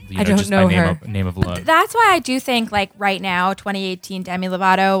don't just know by her. name of alone. That's why I do think like right now, 2018 Demi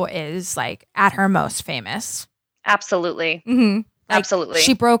Lovato is like at her most famous. Absolutely. Mm-hmm. Like, Absolutely.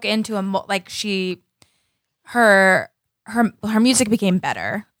 She broke into her music became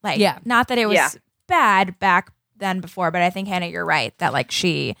better. Like, Yeah. not that it was Yeah. bad back then before, but I think Hannah, you're right that like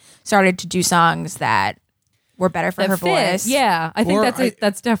she started to do songs that were better for her voice. Yeah, I think Or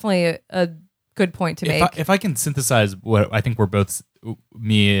that's definitely a good point to make. If I can synthesize what I think we're both,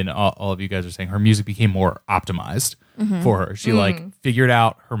 me and all of you guys are saying, her music became more optimized for her. She like figured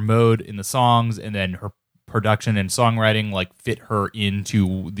out her mode in the songs, and then her production and songwriting like fit her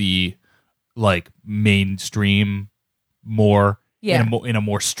into the like mainstream more. Yeah. In a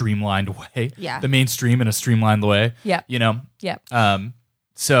more streamlined way. Yeah. The mainstream in a streamlined way. Yeah. Yeah.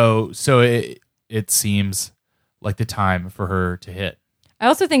 So it seems like the time for her to hit. I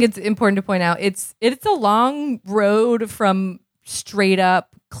also think it's important to point out it's a long road from straight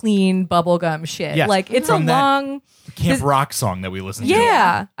up clean bubblegum shit. Yes. Like it's From a that long Camp Rock song that we listened to.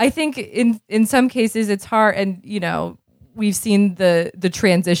 Yeah. I think in some cases it's hard, and we've seen the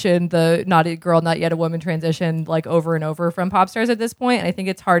transition, the not a girl, not yet a woman transition, like over and over from pop stars at this point. And I think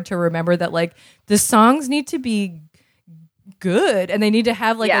it's hard to remember that like the songs need to be good and they need to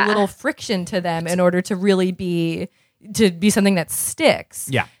have like a little friction to them in order to really be something that sticks.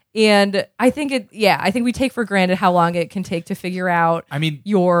 Yeah. And I think I think we take for granted how long it can take to figure out I mean,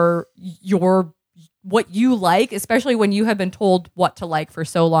 your what you like, especially when you have been told what to like for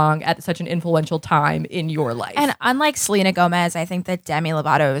so long at such an influential time in your life. And unlike Selena Gomez, I think that Demi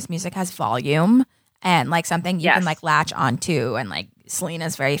Lovato's music has volume and like something you can like latch onto. And like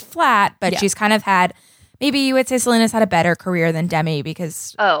Selena's very flat, but she's kind of had, maybe you would say Selena's had a better career than Demi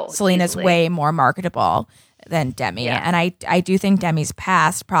because Selena's easily. way more marketable than Demi. Yeah. And I do think Demi's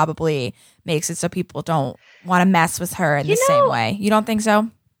past probably makes it so people don't want to mess with her in the same way. You don't think so?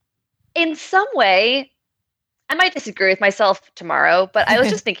 In some way, I might disagree with myself tomorrow, but I was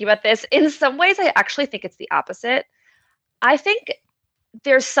just thinking about this. In some ways, I actually think it's the opposite. I think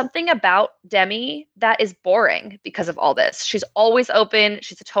there's something about Demi that is boring because of all this. She's always open.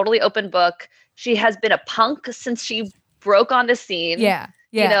 She's a totally open book. She has been a punk since she broke on the scene. yeah.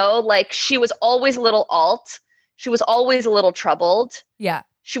 Like she was always a little alt. She was always a little troubled. Yeah.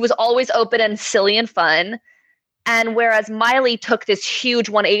 She was always open and silly and fun. And whereas Miley took this huge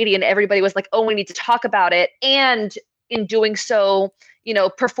 180 and everybody was like, oh, we need to talk about it. And in doing so,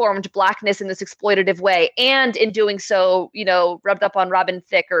 performed blackness in this exploitative way. And in doing so, rubbed up on Robin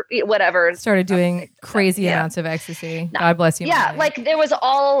Thicke or whatever. Started doing crazy amounts of ecstasy. God bless you. Yeah. Miley. Like there was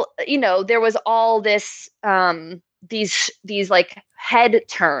all this, these like head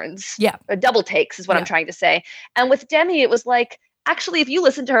turns. Yeah. Or double takes is what I'm trying to say. And with Demi, it was like, actually, if you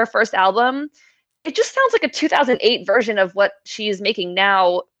listen to her first album, it just sounds like a 2008 version of what she's making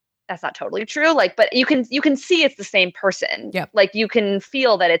now that's not totally true. Like, but you can see it's the same person. Yep. Like you can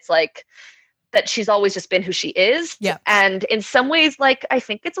feel that it's like that she's always just been who she is. Yep. And in some ways, like I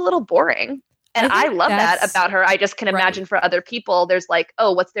think it's a little boring. And I think love that that's- about her. I just can Right. imagine for other people, there's like,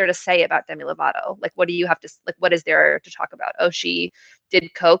 oh, what's there to say about Demi Lovato? Like, what do you have to like? What is there to talk about? Oh, she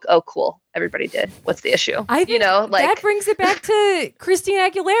did coke. Oh, cool. Everybody did. What's the issue? I think you know, like that brings it back to Christina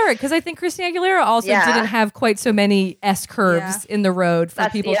Aguilera, because I think Christina Aguilera also Yeah. didn't have quite so many S curves in the road for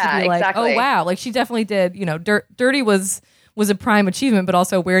That's- people yeah, to be like, exactly. oh wow, like she definitely did. You know, Dirty was a prime achievement, but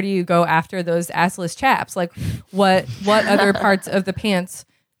also where do you go after those assless chaps? Like what other parts of the pants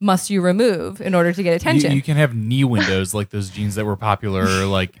must you remove in order to get attention? You can have knee windows like those jeans that were popular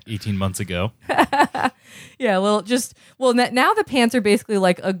like 18 months ago. Yeah, now the pants are basically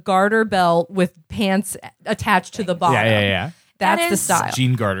like a garter belt with pants attached to the bottom. Yeah. That's That the is- style.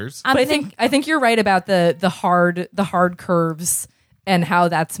 Jean garters. But I think you're right about the hard curves and how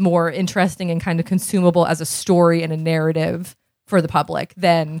that's more interesting and kind of consumable as a story and a narrative for the public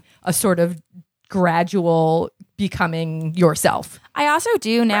than a sort of gradual becoming yourself. I also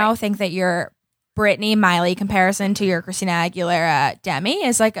do now think that your Britney Miley comparison to your Christina Aguilera Demi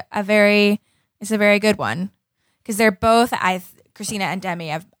is like a very good one, because they're both Christina and Demi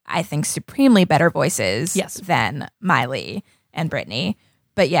have, I think, supremely better voices Yes. than Miley and Britney,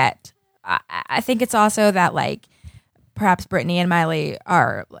 but yet I think it's also that like perhaps Britney and Miley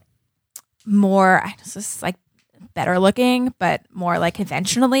are like more just like better looking, but more like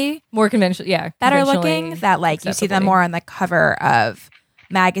conventionally More conventional, yeah. better conventionally looking, that like you see them acceptably. more on the cover of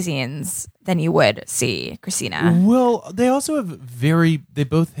magazines than you would see Christina. Well, they also have they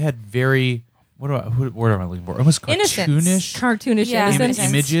both had very, what am I looking for? Almost Innocence. cartoonish Cartoonish Yeah. innocence.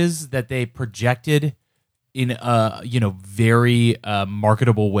 images that they projected in very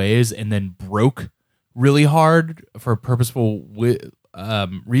marketable ways and then broke really hard for purposeful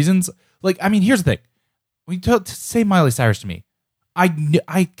reasons. Like, I mean, here's the thing: when you say Miley Cyrus to me, I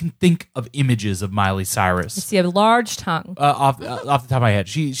can think of images of Miley Cyrus See a large tongue. off the top of my head.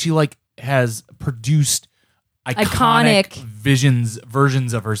 She like has produced Iconic.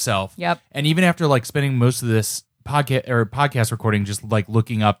 versions of herself. Yep. And even after like spending most of this podcast recording just like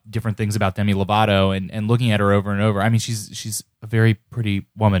looking up different things about Demi Lovato and looking at her over and over. I mean, she's a very pretty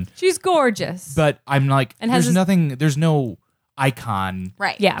woman. She's gorgeous. But I'm like, And has there's no icon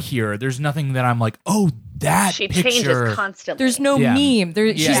Right. Yeah. here. There's nothing that I'm like, oh, that she picture. changes constantly. There's no Yeah. meme.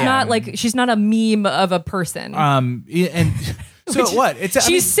 She's Yeah. not like she's not a meme of a person. And so what?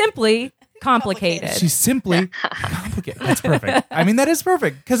 She's simply complicated. She's simply complicated. That's perfect. I mean, that is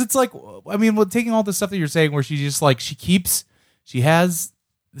perfect because it's like, I mean, well, taking all the stuff that you're saying, where she's just like she has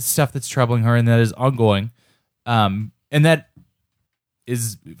the stuff that's troubling her and that is ongoing, and that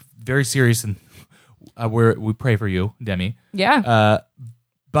is very serious, and we pray for you, Demi. yeah.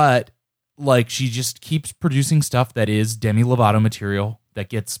 But like, she just keeps producing stuff that is Demi Lovato material that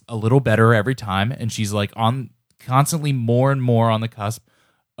gets a little better every time, and she's like constantly more and more on the cusp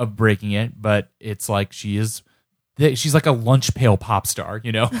of breaking it. But it's like she's like a lunch pail pop star,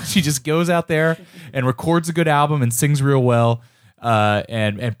 you know. She just goes out there and records a good album and sings real well,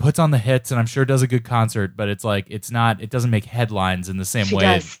 and puts on the hits, and I'm sure does a good concert. But it's like it doesn't make headlines in the same She way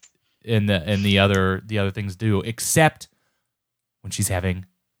does. in the other things do, except when she's having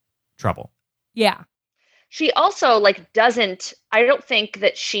trouble. Yeah. She also like doesn't. I don't think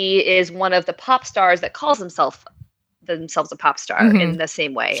that she is one of the pop stars that calls themselves a pop star Mhm. in the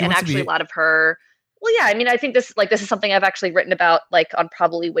same way. She And wants to actually, be- a lot of her. Well, yeah. I mean, I think this is something I've actually written about like on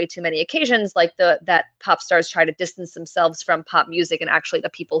probably way too many occasions. Like that pop stars try to distance themselves from pop music, and actually the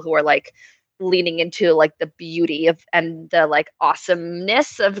people who are like leaning into like the beauty of and the like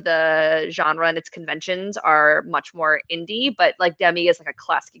awesomeness of the genre and its conventions are much more indie. But like Demi is like a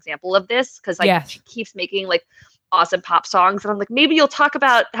classic example of this, because like Yes. she keeps making like awesome pop songs, and I'm like, maybe you'll talk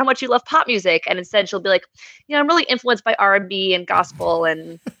about how much you love pop music, and instead she'll be like, I'm really influenced by R&B and gospel,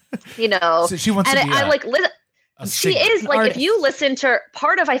 and So she wants and to be I like listen. a She singer. is like, artist. if you listen to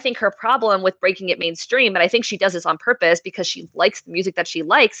part of, I think her problem with breaking it mainstream, and I think she does this on purpose because she likes the music that she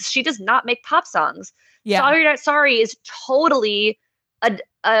likes. She does not make pop songs. Yeah. Sorry Not Sorry is totally an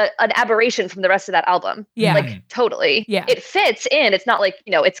aberration from the rest of that album. Yeah. Like totally. Yeah. It fits in. It's not like,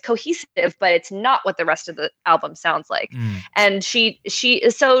 it's cohesive, but it's not what the rest of the album sounds like. Mm. And she kind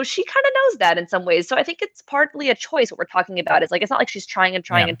of knows that in some ways. So I think it's partly a choice. What we're talking about is like, it's not like she's trying and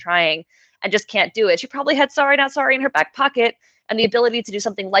trying Yeah. and trying and just can't do it. She probably had Sorry Not Sorry in her back pocket and the ability to do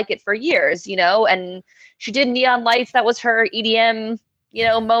something like it for years, and she did Neon Lights. That was her EDM,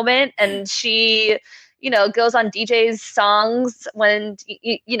 moment. And she, goes on DJ's songs when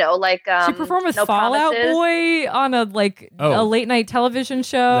like She performed with No Fall Out Promises. Boy on a late night television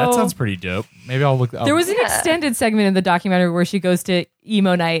show. That sounds pretty dope. Maybe I'll look. There was an extended segment in the documentary where she goes to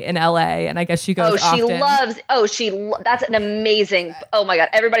emo night in LA, and I guess she goes often. That's an amazing. Oh my god,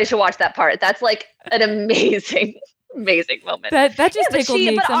 everybody should watch that part. That's like an amazing moment. That just tickled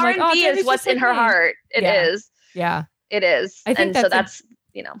me. But 'cause I'm like, R&B Debbie's is what's just in her like me. heart. It is. Yeah. It is. I think and so that's that's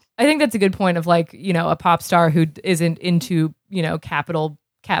I think that's a good point of like, a pop star who isn't into, capital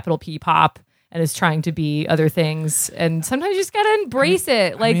P pop and is trying to be other things. And sometimes you just gotta embrace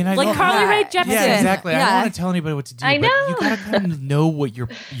it. Like I like love Carly that. Rae Jepsen. Yeah, exactly. I Yeah. don't want to tell anybody what to do. I But know. you gotta kind of know what your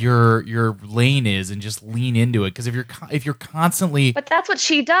lane is and just lean into it. Because if you're constantly, But that's what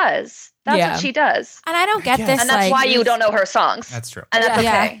she does. That's Yeah. what she does. And I don't get guess. this. And that's like, why you don't know her songs. that's true. And that's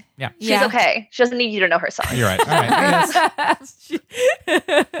Yeah. okay. Yeah. She's Yeah. okay. She doesn't need you to know her songs. You're right. All right. I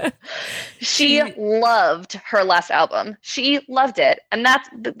guess. She loved her last album. She loved it. And that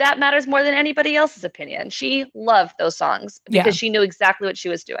matters more than anybody else's opinion. She loved those songs because Yeah. she knew exactly what she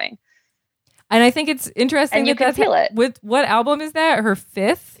was doing. And I think it's interesting And you that can that's feel it. with what album is that? Her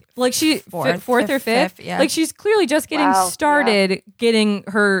fifth? Like Fourth or fifth? yeah. Like she's clearly just getting Wow, started, getting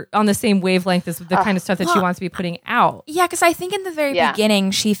her on the same wavelength as the kind of stuff that she Well, wants to be putting out. Yeah, because I think in the very Yeah.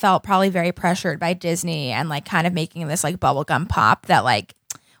 beginning, she felt probably very pressured by Disney and like kind of making this like bubblegum pop that like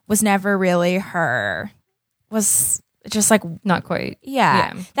was never really her, was just like, Not quite.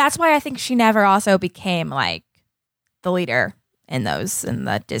 yeah. Yeah. That's why I think she never also became like the leader in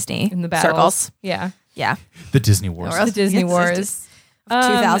the Disney In the battles. circles. Yeah. Yeah. The Disney Wars. Or The Disney Yes, Wars. it's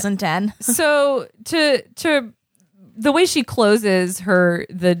 2010. So to the way she closes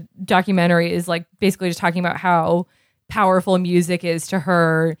the documentary is like basically just talking about how powerful music is to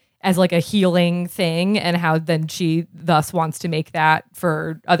her as like a healing thing, and how then she thus wants to make that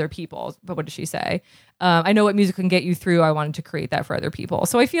for other people. But what does she say? I know what music can get you through. I wanted to create that for other people.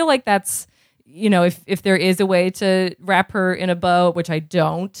 So I feel like that's, if there is a way to wrap her in a bow, which I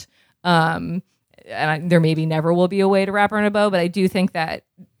don't, there maybe never will be a way to wrap her in a bow, but I do think that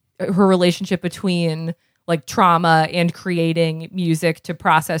her relationship between like trauma and creating music to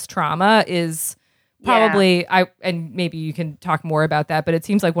process trauma is probably, and maybe you can talk more about that, but it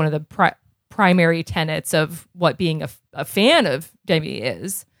seems like one of the primary tenets of what being a fan of Demi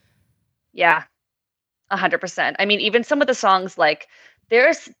is. Yeah, 100%. I mean, even some of the songs, like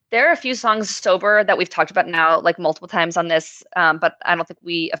there are a few songs sober that we've talked about now, like multiple times on this, but I don't think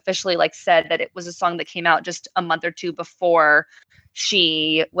we officially like said that it was a song that came out just a month or two before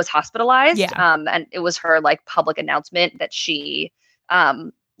she was hospitalized. Yeah. And it was her like public announcement that she,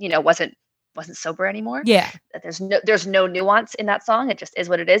 wasn't sober anymore. Yeah. That there's no nuance in that song. It just is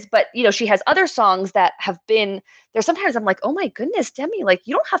what it is. But she has other songs that have been there. Sometimes I'm like, oh my goodness, Demi, like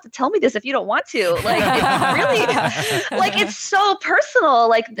you don't have to tell me this if you don't want to. Like it's really like it's so personal.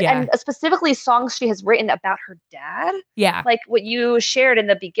 Like Yeah. and specifically songs she has written about her dad. Yeah. Like what you shared in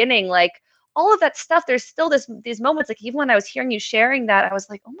the beginning, like all of that stuff, there's still these moments, like even when I was hearing you sharing that, I was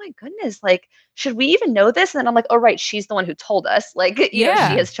like, oh my goodness, like, should we even know this? And then I'm like, oh, right, she's the one who told us, like, she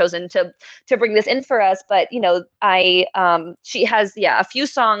has chosen to bring this in for us. But, she has, a few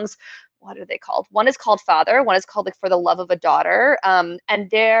songs. What are they called? One is called Father. One is called like For the Love of a Daughter. And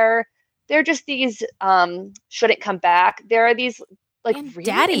they're just these, Shouldn't Come Back. There are these like And really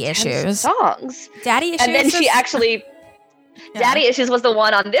daddy intense issues. songs. Daddy issues. And then she is- actually... Yeah. Daddy Issues was the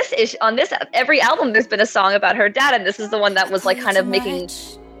one on this every album there's been a song about her dad, and this is the one that was like kind of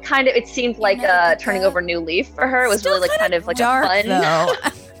it seemed like turning over a new leaf for her. It was Still really like kind of like dark, a fun though,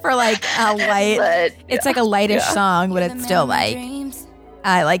 for like a light. but It's like a lightish song, but it's still like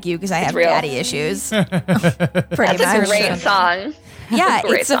I like you because I have real. daddy issues. Pretty that's much. a great song. Yeah,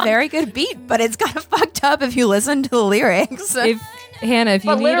 Great it's a song. very good beat, but it's kind of fucked up if you listen to the lyrics. Hannah, if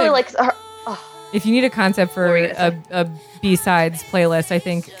you But need literally like if you need a concept for What were you gonna a B-sides playlist, I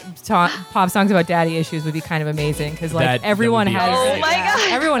think pop songs about daddy issues would be kind of amazing because like That everyone would be has. awesome. Oh my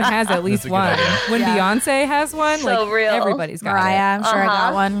God. Everyone has at least That's a good one. idea. When Yeah. Beyonce has one, So like real. everybody's got Mariah, I'm sure I got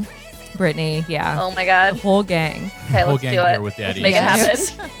Uh-huh. one. it. Britney, yeah, oh my god. the whole gang. Okay, Whole let's gang do here it. with Daddy Let's make it Issues.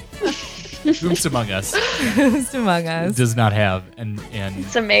 happen. Whom's among us Who's among us? does not have an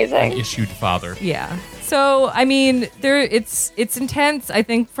It's amazing. issued father. Yeah. So I mean, it's intense. I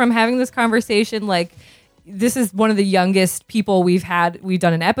think from having this conversation, like this is one of the youngest people we've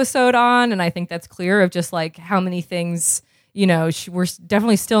done an episode on, and I think that's clear of just like how many things we're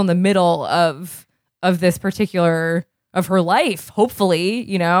definitely still in the middle of this particular of her life. Hopefully,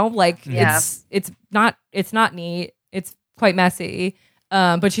 like Yeah. it's not neat. It's quite messy,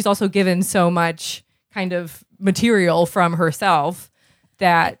 but she's also given so much kind of material from herself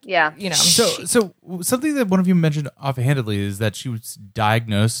that, Yeah. So something that one of you mentioned offhandedly is that she was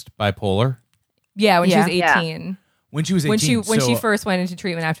diagnosed bipolar yeah, when she was Yeah. 18. when she was 18. When she So- first went into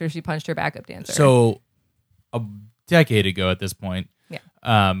treatment after she punched her backup dancer. So a decade ago at this point.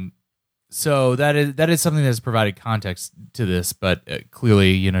 Yeah. So that is something that's provided context to this, but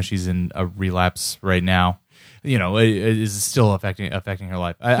clearly, she's in a relapse right now. It is still affecting her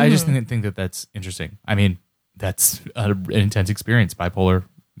life. I just think that that's interesting. I mean, that's an intense experience. Bipolar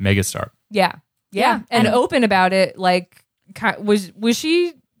megastar. Yeah. And open about it. Like, was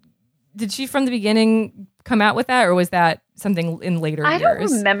she? Did she from the beginning come out with that, or was that something in later I years?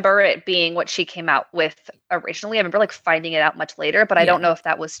 don't remember it being what she came out with originally. I remember like finding it out much later, but I don't know if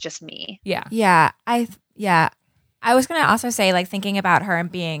that was just me. Yeah. Yeah, I was gonna also say, like, thinking about her and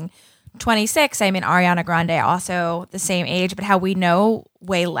being 26. I mean, Ariana Grande also the same age, but how we know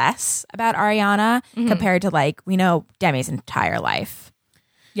way less about Ariana compared to, like, we know Demi's entire life.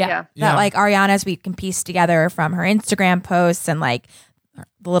 Yeah. That, like, Ariana's, we can piece together from her Instagram posts and, like,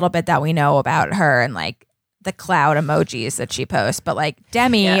 the little bit that we know about her and, like, the cloud emojis that she posts. But, like,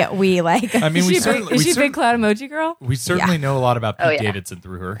 Demi, we, like, I mean, Is she a big cloud emoji girl? we certainly know a lot about Pete Oh, yeah. Davidson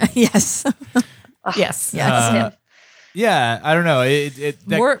through her. yes. Yes. Yes. Yeah, I don't know.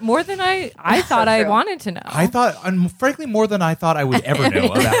 More than I thought I true. wanted to know. I thought, frankly, more than I thought I would ever know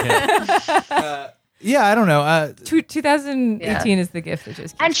about him. Yeah, I don't know. 2018 is the gift that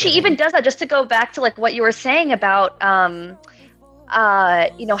just keeps And she giving. even does that, just to go back to like what you were saying about how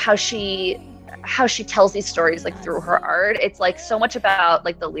she tells these stories like through her art. It's like so much about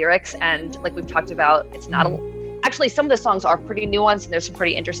like the lyrics, and like we've talked about, it's not actually, some of the songs are pretty nuanced, and there's some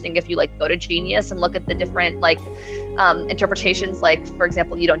pretty interesting if you like go to Genius and look at the different like interpretations. Like, for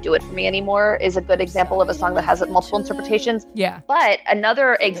example, You Don't Do It For Me Anymore is a good example of a song that has multiple interpretations. Yeah. But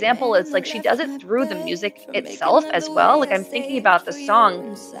another example is like she does it through the music itself as well. Like, I'm thinking about the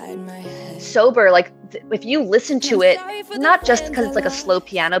song Sober. Like, if you listen to it, not just because it's like a slow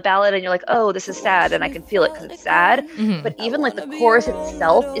piano ballad and you're like, oh, this is sad, and I can feel it because it's sad, but even like the chorus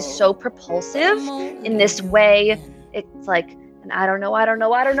itself is so propulsive in this way. It's like, and I don't know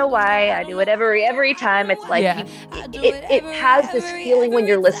why I do it every time. It's like it has this feeling when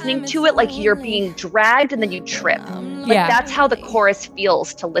you're listening to it, like you're being dragged and then you trip. Like, that's how the chorus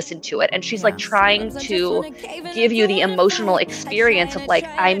feels to listen to it. And she's like trying to give you the emotional experience of like,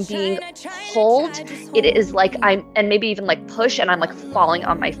 I'm being pulled. It is like and maybe even like push, and I'm like falling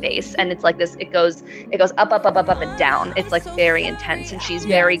on my face. And it's like this, it goes up and down. It's like very intense. And she's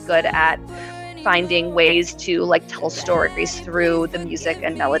very good at finding ways to like tell stories through the music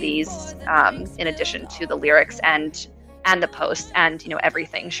and melodies, in addition to the lyrics and the posts and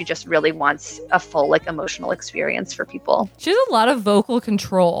everything. She just really wants a full like emotional experience for people. She has a lot of vocal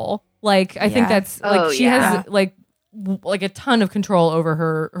control. Like, I think that's like she has like a ton of control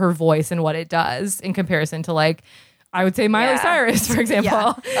over her voice and what it does in comparison to, like, I would say Miley Cyrus, for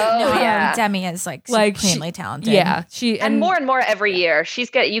example. Demi is like supremely talented. Yeah, and more every year.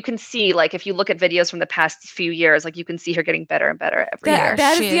 You can see, like, if you look at videos from the past few years, like you can see her getting better and better every year.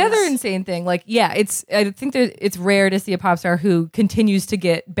 That is She the is. other insane thing. Like, I think that it's rare to see a pop star who continues to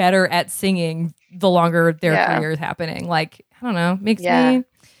get better at singing the longer their career is happening. Like, I don't know, makes me.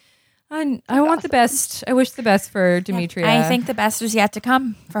 I want the best. I wish the best for Demetria. I think the best is yet to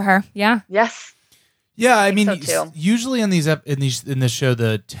come for her. Yeah. Yes. Yeah, I mean, so too. usually in this show,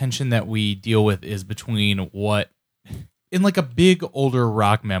 the tension that we deal with is between what, in like a big older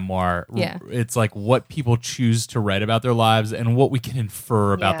rock memoir, it's like what people choose to write about their lives and what we can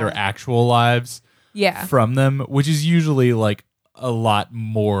infer about their actual lives from them, which is usually like a lot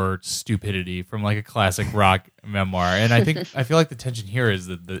more stupidity from like a classic rock memoir. And I feel like the tension here is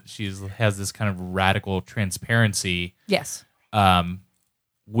that she has this kind of radical transparency,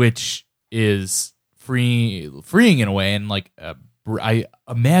 which is freeing in a way, and like I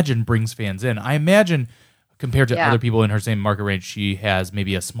imagine brings fans in. I imagine compared to other people in her same market range, she has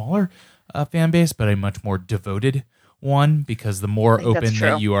maybe a smaller fan base, but a much more devoted one, because the more open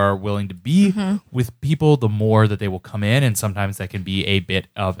that you are willing to be with people, the more that they will come in, and sometimes that can be a bit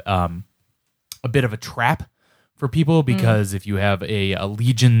of a trap for people, because if you have a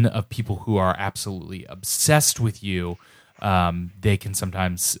legion of people who are absolutely obsessed with you, they can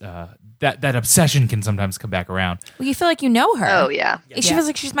sometimes that obsession can sometimes come back around. Well, you feel like you know her. Oh yeah. She feels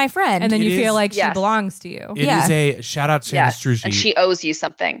like she's my friend. And then It you feel is- like she Yes. belongs to you. It is a shout out Shannon Strucci. And she owes you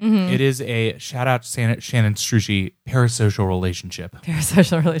something. Mm-hmm. It is a shout out Shannon Strucci parasocial relationship.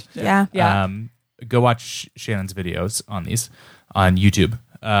 Parasocial relationship. Yeah. Go watch Shannon's videos on these on YouTube.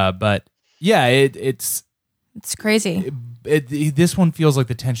 But yeah, it's It's crazy. this one feels like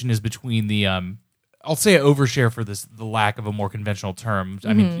the tension is between the I'll say overshare for the lack of a more conventional term.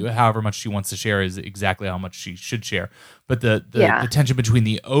 I mean, however much she wants to share is exactly how much she should share. But the tension between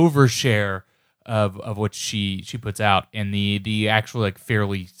the overshare of what she puts out and the actual like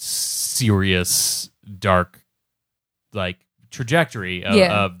fairly serious dark like trajectory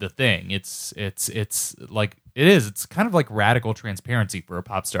of the thing. It's like it's kind of like radical transparency for a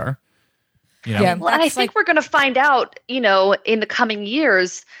pop star. You know? Yeah. Well, and I think we're going to find out, in the coming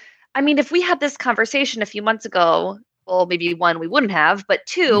years. I mean, if we had this conversation a few months ago, well, maybe one, we wouldn't have, but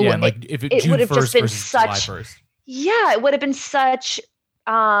two, Yeah, and like if it June would have 1st just been versus July such, 1st. yeah, it would have been such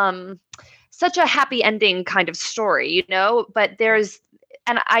a happy ending kind of story, but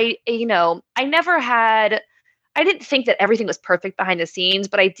I didn't think that everything was perfect behind the scenes,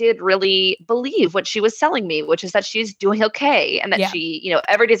 but I did really believe what she was selling me, which is that she's doing okay and that she,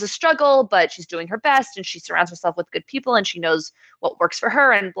 every day's a struggle, but she's doing her best and she surrounds herself with good people and she knows what works for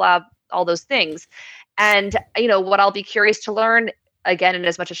her and blah, all those things. And, what I'll be curious to learn again, and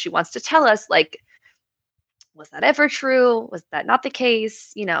as much as she wants to tell us, like, was that ever true? Was that not the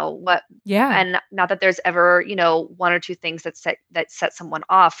case? What? Yeah. And not that there's ever, one or two things that set someone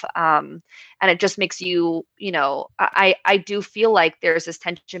off. And it just makes you, I do feel like there's this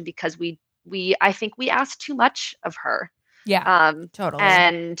tension because I think we asked too much of her. Yeah. Totally.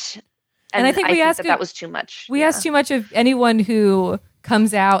 And I think we asked that was too much. We ask too much of anyone who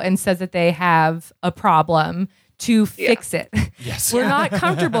comes out and says that they have a problem to fix it. Yes. We're not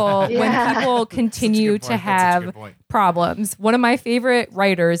comfortable when people continue to have problems. One of my favorite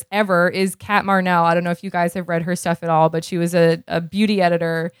writers ever is Kat Marnell. I don't know if you guys have read her stuff at all, but she was a beauty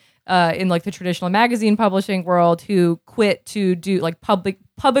editor in like the traditional magazine publishing world who quit to do like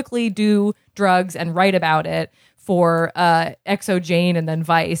publicly do drugs and write about it for XO Jane and then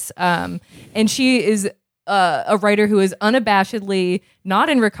Vice. And she is a writer who is unabashedly not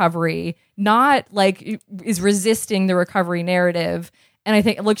in recovery, not like is resisting the recovery narrative. And I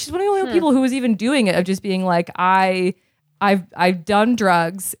think, look, she's one of the only people who was even doing it, of just being like, I've done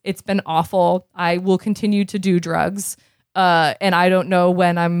drugs. It's been awful. I will continue to do drugs. And I don't know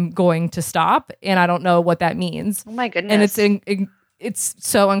when I'm going to stop. And I don't know what that means. Oh my goodness. And it's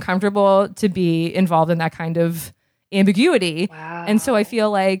so uncomfortable to be involved in that kind of ambiguity. Wow. And so I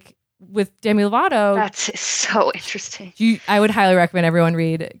feel like with Demi Lovato, that's so interesting. I would highly recommend everyone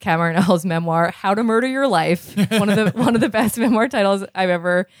read Kat Marnell's memoir, How to Murder Your Life. one of the best memoir titles I've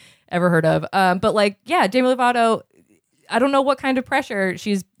ever heard of. But like, yeah, Demi Lovato, I don't know what kind of pressure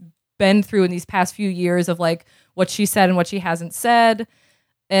she's been through in these past few years of like what she said and what she hasn't said.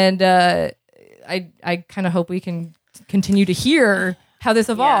 And I kind of hope we can continue to hear how this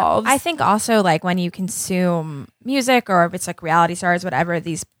evolves. I think also like when you consume music or if it's like reality stars, whatever,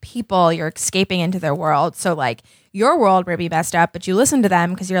 these people, you're escaping into their world. So like your world may be messed up, but you listen to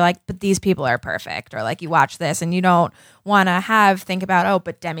them because you're like, but these people are perfect. Or like you watch this and you don't want to think about, oh,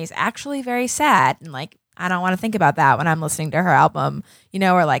 but Demi's actually very sad. And like, I don't want to think about that when I'm listening to her album,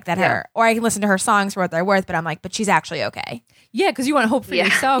 or like that or I can listen to her songs for what they're worth, but I'm like, but she's actually okay. Yeah, because you want to hope for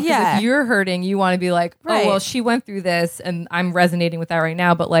yourself. Because if you're hurting, you want to be like, oh, well, she went through this and I'm resonating with that right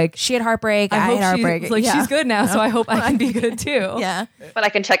now. But like, she had heartbreak. I had heartbreak. She's good now, so I hope I can be good too. Yeah. But I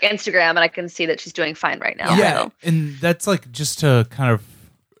can check Instagram and I can see that she's doing fine right now. Yeah. And that's like, just to kind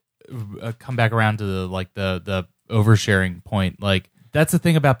of come back around to the oversharing point, like, that's the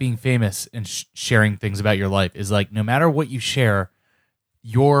thing about being famous and sharing things about your life is like, no matter what you share,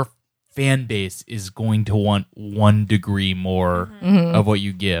 your fan base is going to want 1 degree more of what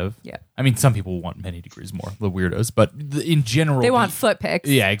you give. Yeah. I mean, some people want many degrees more, the weirdos, but in general, they want foot pics.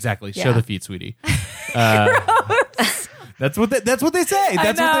 Yeah, exactly. Yeah. Show the feet, sweetie. That's what they say.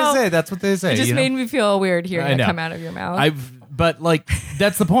 That's what they say. It just made me feel weird hearing it come out of your mouth. But like,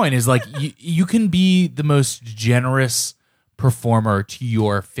 that's the point is like, you can be the most generous performer to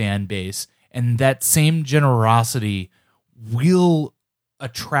your fan base, and that same generosity will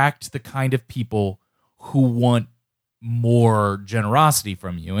attract the kind of people who want more generosity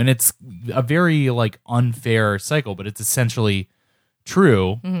from you. And it's a very like unfair cycle, but it's essentially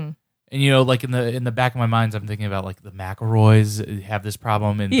true. And like in the back of my mind, I'm thinking about like the McElroys have this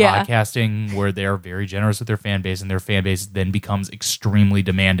problem in podcasting where they're very generous with their fan base, and their fan base then becomes extremely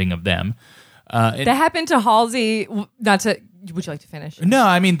demanding of them. That happened to Halsey. Would you like to finish? No,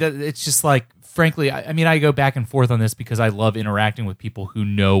 I mean, it's just like, frankly, I mean, I go back and forth on this because I love interacting with people who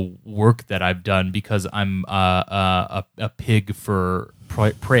know work that I've done because I'm a pig for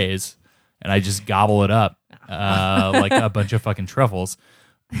praise, and I just gobble it up like a bunch of fucking truffles.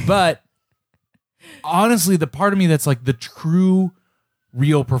 But honestly, the part of me that's like the true,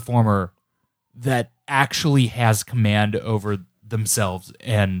 real performer that actually has command over themselves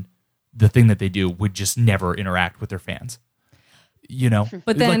and the thing that they do would just never interact with their fans. You know,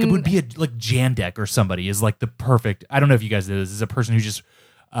 But like it then- would be like Jandek or somebody is like the perfect. I don't know if you guys did this. Is a person who just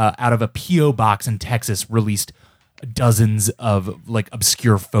out of a PO box in Texas released dozens of like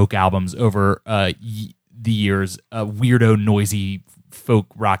obscure folk albums over the years, weirdo, noisy folk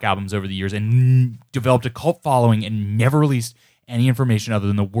rock albums over the years, and developed a cult following and never released any information other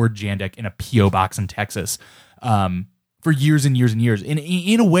than the word Jandek in a PO box in Texas for years and years and years. And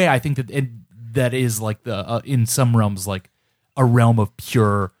in a way, I think that is like the in some realms like a realm of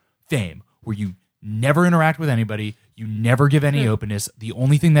pure fame where you never interact with anybody, you never give any openness. The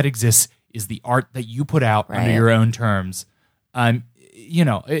only thing that exists is the art that you put out under Right. your own terms. You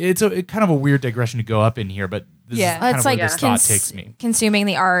know, it's a kind of a weird digression to go up in here, but this Yeah. is kind It's of where like this thought takes me. consuming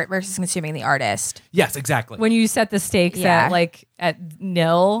the art versus consuming the artist. Yes, exactly. When you set the stakes Yeah. at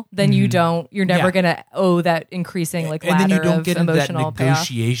nil, then you're never Yeah. gonna owe that increasing like and ladder then you don't of get into that emotional payoff.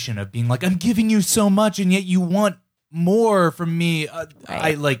 negotiation of being like, I'm giving you so much, and yet you want more from me.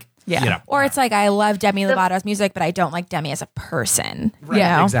 I like, Yeah. you know. Or it's like I love Demi Lovato's music, but I don't like Demi as a person. You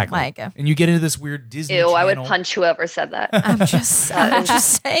Yeah, know? exactly. Like and you get into this weird Disney Ew, I would Channel- punch whoever said that. I'm just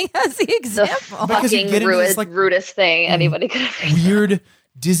saying as the The example. Because you fucking get into this, like, rudest thing anybody could have. weird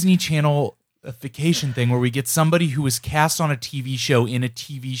Disney Channel-ification thing where we get somebody who was cast on a TV show in a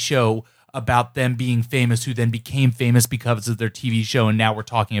TV show about them being famous, who then became famous because of their TV show, and now we're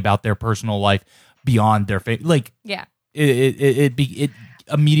talking about their personal life beyond their fame. Like Yeah. it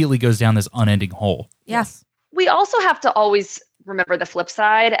immediately goes down this unending hole. Yes. We also have to always remember the flip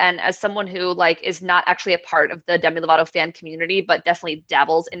side. And as someone who like is not actually a part of the Demi Lovato fan community, but definitely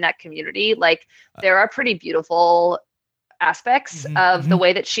dabbles in that community, like there are pretty beautiful aspects of the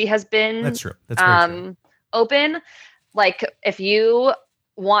way that she has been That's true. That's very true. open. Like if you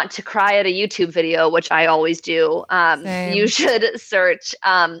want to cry at a YouTube video, which I always do, Same. you should search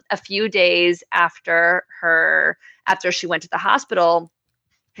a few days after she went to the hospital.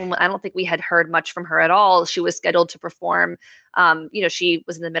 I don't think we had heard much from her at all. She was scheduled to perform. She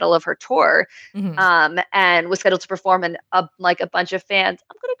was in the middle of her tour, Mhm. and was scheduled to perform. And a bunch of fans.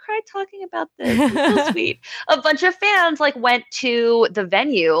 I'm gonna cry talking about this. It's so sweet. A bunch of fans went to the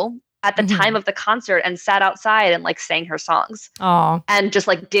venue at the time of the concert and sat outside and sang her songs Oh, and just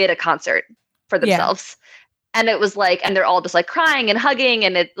did a concert for themselves. And it was and they're all just crying and hugging,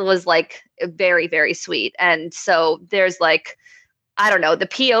 and it was very, very sweet. And so there's I don't know, the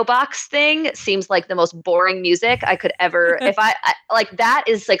P.O. box thing seems like the most boring music I could ever, if I that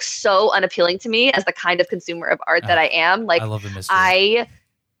is so unappealing to me as the kind of consumer of art that I am. I love the mystery.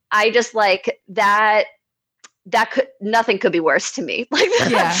 I just that nothing could be worse to me. That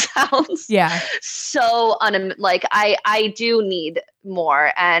Yeah. sounds yeah. so I do need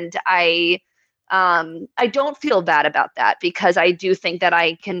more, and I don't feel bad about that, because I do think that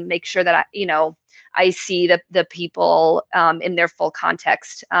I can make sure that I see the people in their full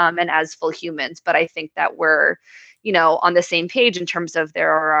context and as full humans. But I think that we're on the same page in terms of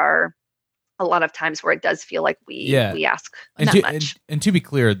there are a lot of times where it does feel like we ask And too to, much. and to be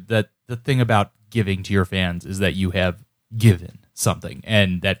clear, that the thing about giving to your fans is that you have given something,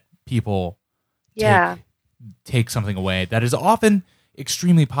 and that people Yeah. take something away that is often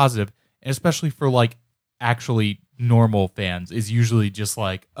extremely positive, and especially for actually normal fans is usually just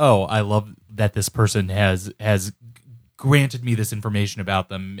oh, I love that this person has granted me this information about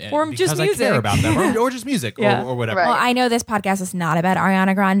them Or because just I care music. about them, or just music, Yeah. or whatever. Right. Well, I know this podcast is not about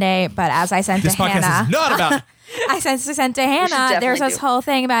Ariana Grande, but as I sent This to podcast Hannah, is not about. I sent to Hannah, definitely there's this do. whole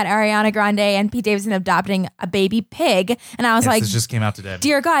thing about Ariana Grande and Pete Davidson adopting a baby pig, and I was Yes, like, this just came out today.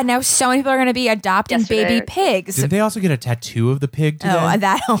 dear God, now so many people are going to be adopting Yesterday. baby pigs. Did they also get a tattoo of the pig today? Oh,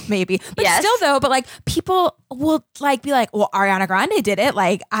 that maybe, but Yes. still though. But people will be like, "Well, Ariana Grande did it.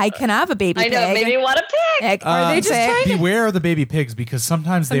 I can have a baby I know, pig." maybe you want a pig. Are they just trying to? beware of the baby pigs, because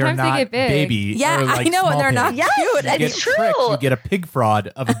sometimes they are Sometimes they not get big. baby. Yeah, or, I know, and small they're not pigs. Yes, cute. You it's get true. tricked. You get a pig fraud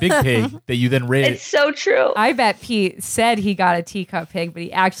of a big pig that you then raise. It's so true. I bet Pete said he got a teacup pig, but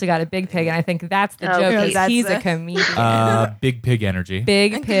he actually got a big pig, and I think that's the Oh, joke. Pete. Is That's he's a the- comedian. Big pig energy.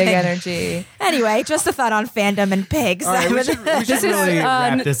 Big pig energy. Anyway, just a thought on fandom and pigs. All right, we should This is, really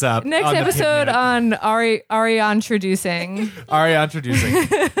wrap this up. Next on the pig episode minute. on Ari introducing. Ari introducing.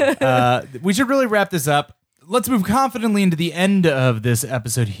 We should really wrap this up. Let's move confidently into the end of this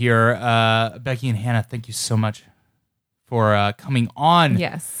episode here. Becky and Hannah, thank you so much for coming on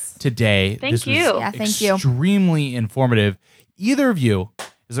Yes. today. Thank This was you. Yeah, thank you. extremely informative. Either of you,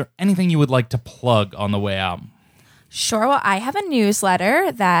 is there anything you would like to plug on the way out? Sure. Well, I have a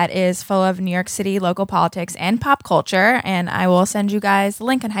newsletter that is full of New York City local politics and pop culture, and I will send you guys the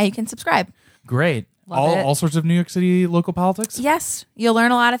link on how you can subscribe. Great. Love it. all sorts of New York City local politics. Yes, you'll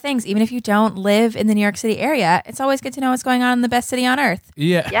learn a lot of things. Even if you don't live in the New York City area, it's always good to know what's going on in the best city on earth.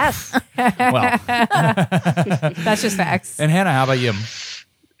 Yeah. Yes. Well, That's just facts. and Hannah, how about you?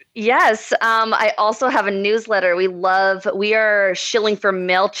 Yes. I also have a newsletter. We are shilling for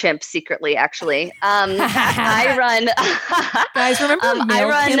MailChimp secretly, actually. I run. Guys, remember I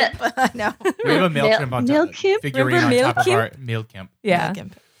run. No. We have a MailChimp on top. MailChimp? Figurine on Remember top of our MailChimp. Yeah.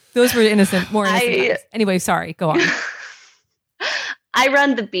 Those were more innocent I- times. Anyway, sorry. Go on. I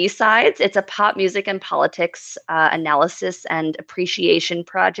run the B-Sides. It's a pop music and politics analysis and appreciation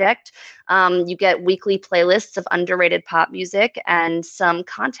project. You get weekly playlists of underrated pop music and some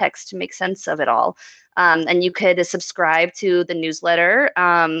context to make sense of it all. And you could subscribe to the newsletter,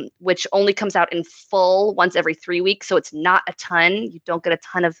 which only comes out in full once every 3 weeks. So it's not a ton. You don't get a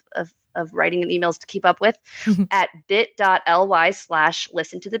ton of writing and emails to keep up with at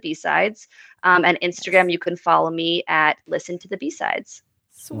bit.ly/listen to the B-Sides. And Instagram, you can follow me at listen to the B-Sides.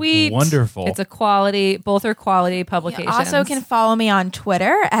 Sweet. Wonderful. It's both are quality You publications. also can follow me on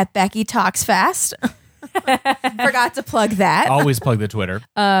Twitter at Becky Talks Fast. Forgot to plug that. Always plug the Twitter.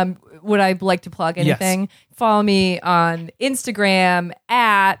 Would I like to plug anything? Follow me on Instagram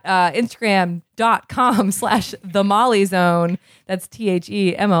at instagram.com/themollyzone. That's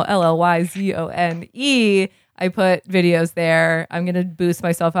TheMollylYzone. I put videos there. I'm going to boost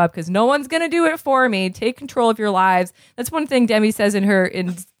myself up because no one's going to do it for me. Take control of your lives. That's one thing Demi says in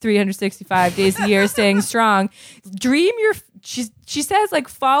 365 days a year, staying strong. She says, like,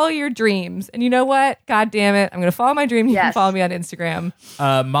 follow your dreams. And you know what? God damn it. I'm going to follow my dream. You can Yes. follow me on Instagram.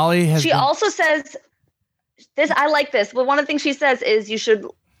 Molly has. She been- also says this. I like this. But one of the things she says is you should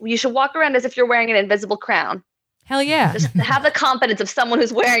walk around as if you're wearing an invisible crown. Hell yeah. Just have the confidence of someone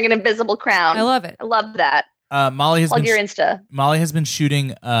who's wearing an invisible crown. I love it. I love that. Molly has Plug been your Insta. Molly has been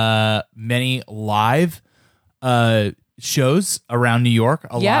shooting many live shows around New York.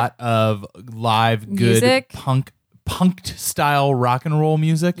 A Yep. lot of live good Music. punked style rock and roll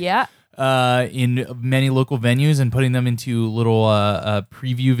music. Yeah. In many local venues and putting them into little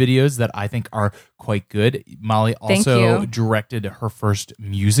preview videos that I think are quite good. Molly Thank also you. directed her first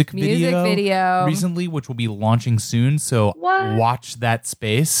music video recently, which will be launching soon. So What? watch that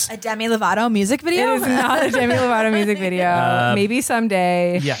space. A Demi Lovato music It video? is not a Demi Lovato music video. Maybe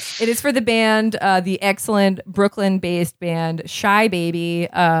someday. Yes. It is for the band, the excellent Brooklyn-based band Shy Baby.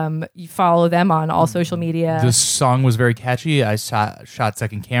 You follow them on all social media. The song was very catchy. I shot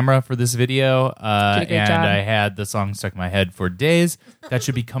second camera for this video, Did a great and job. I had the song stuck in my head for days. That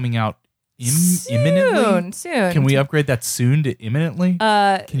should be coming out imminently. Soon. Can we upgrade that soon to imminently?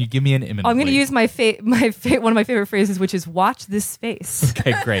 Can you give me an imminently? I'm going to use one of my favorite phrases, which is "watch this space."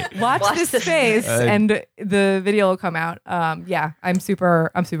 Okay, great. Watch this space, and the video will come out. Yeah, I'm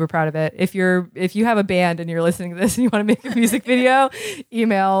super proud of it. If you have a band and you're listening to this and you want to make a music video,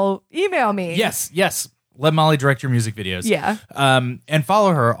 email me. Yes. Let Molly direct your music videos. Yeah. And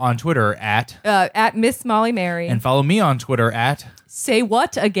follow her on Twitter At Miss Molly Mary. and follow me on Twitter at Say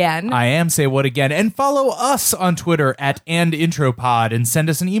what again? I am Say What Again, and follow us on Twitter at @andintropod, and send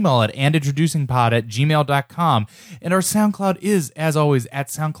us an email at andintroducingpod@gmail.com. And our SoundCloud is, as always, at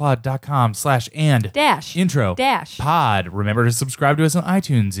soundcloud.com/and Dash. intro Dash. pod. Remember to subscribe to us on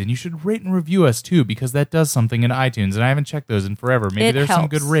iTunes, and you should rate and review us too, because that does something in iTunes, and I haven't checked those in forever. Maybe It there's some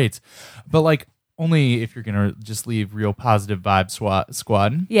helps. good rates, but like only if you're gonna just leave real positive vibe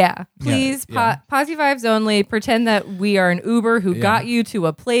squad. Yeah, please, yeah. positive vibes only. Pretend that we are an Uber who got you to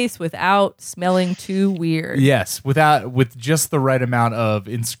a place without smelling too weird. Yes, with just the right amount of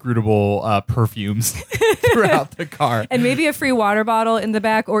inscrutable perfumes throughout the car. And maybe a free water bottle in the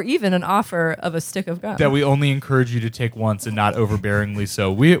back, or even an offer of a stick of gum. That we only encourage you to take once and not overbearingly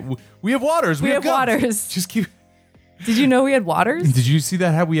so. We have waters. We have gums. waters. Just keep. Did you know we had waters? Did you see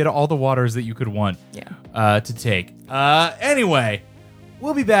that? How we had all the waters that you could want. Yeah. To take. Anyway,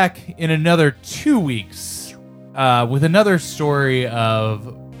 we'll be back in another 2 weeks with another story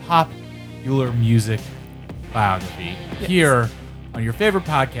of popular music biography here on your favorite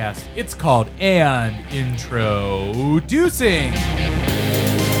podcast. It's called And Introducing.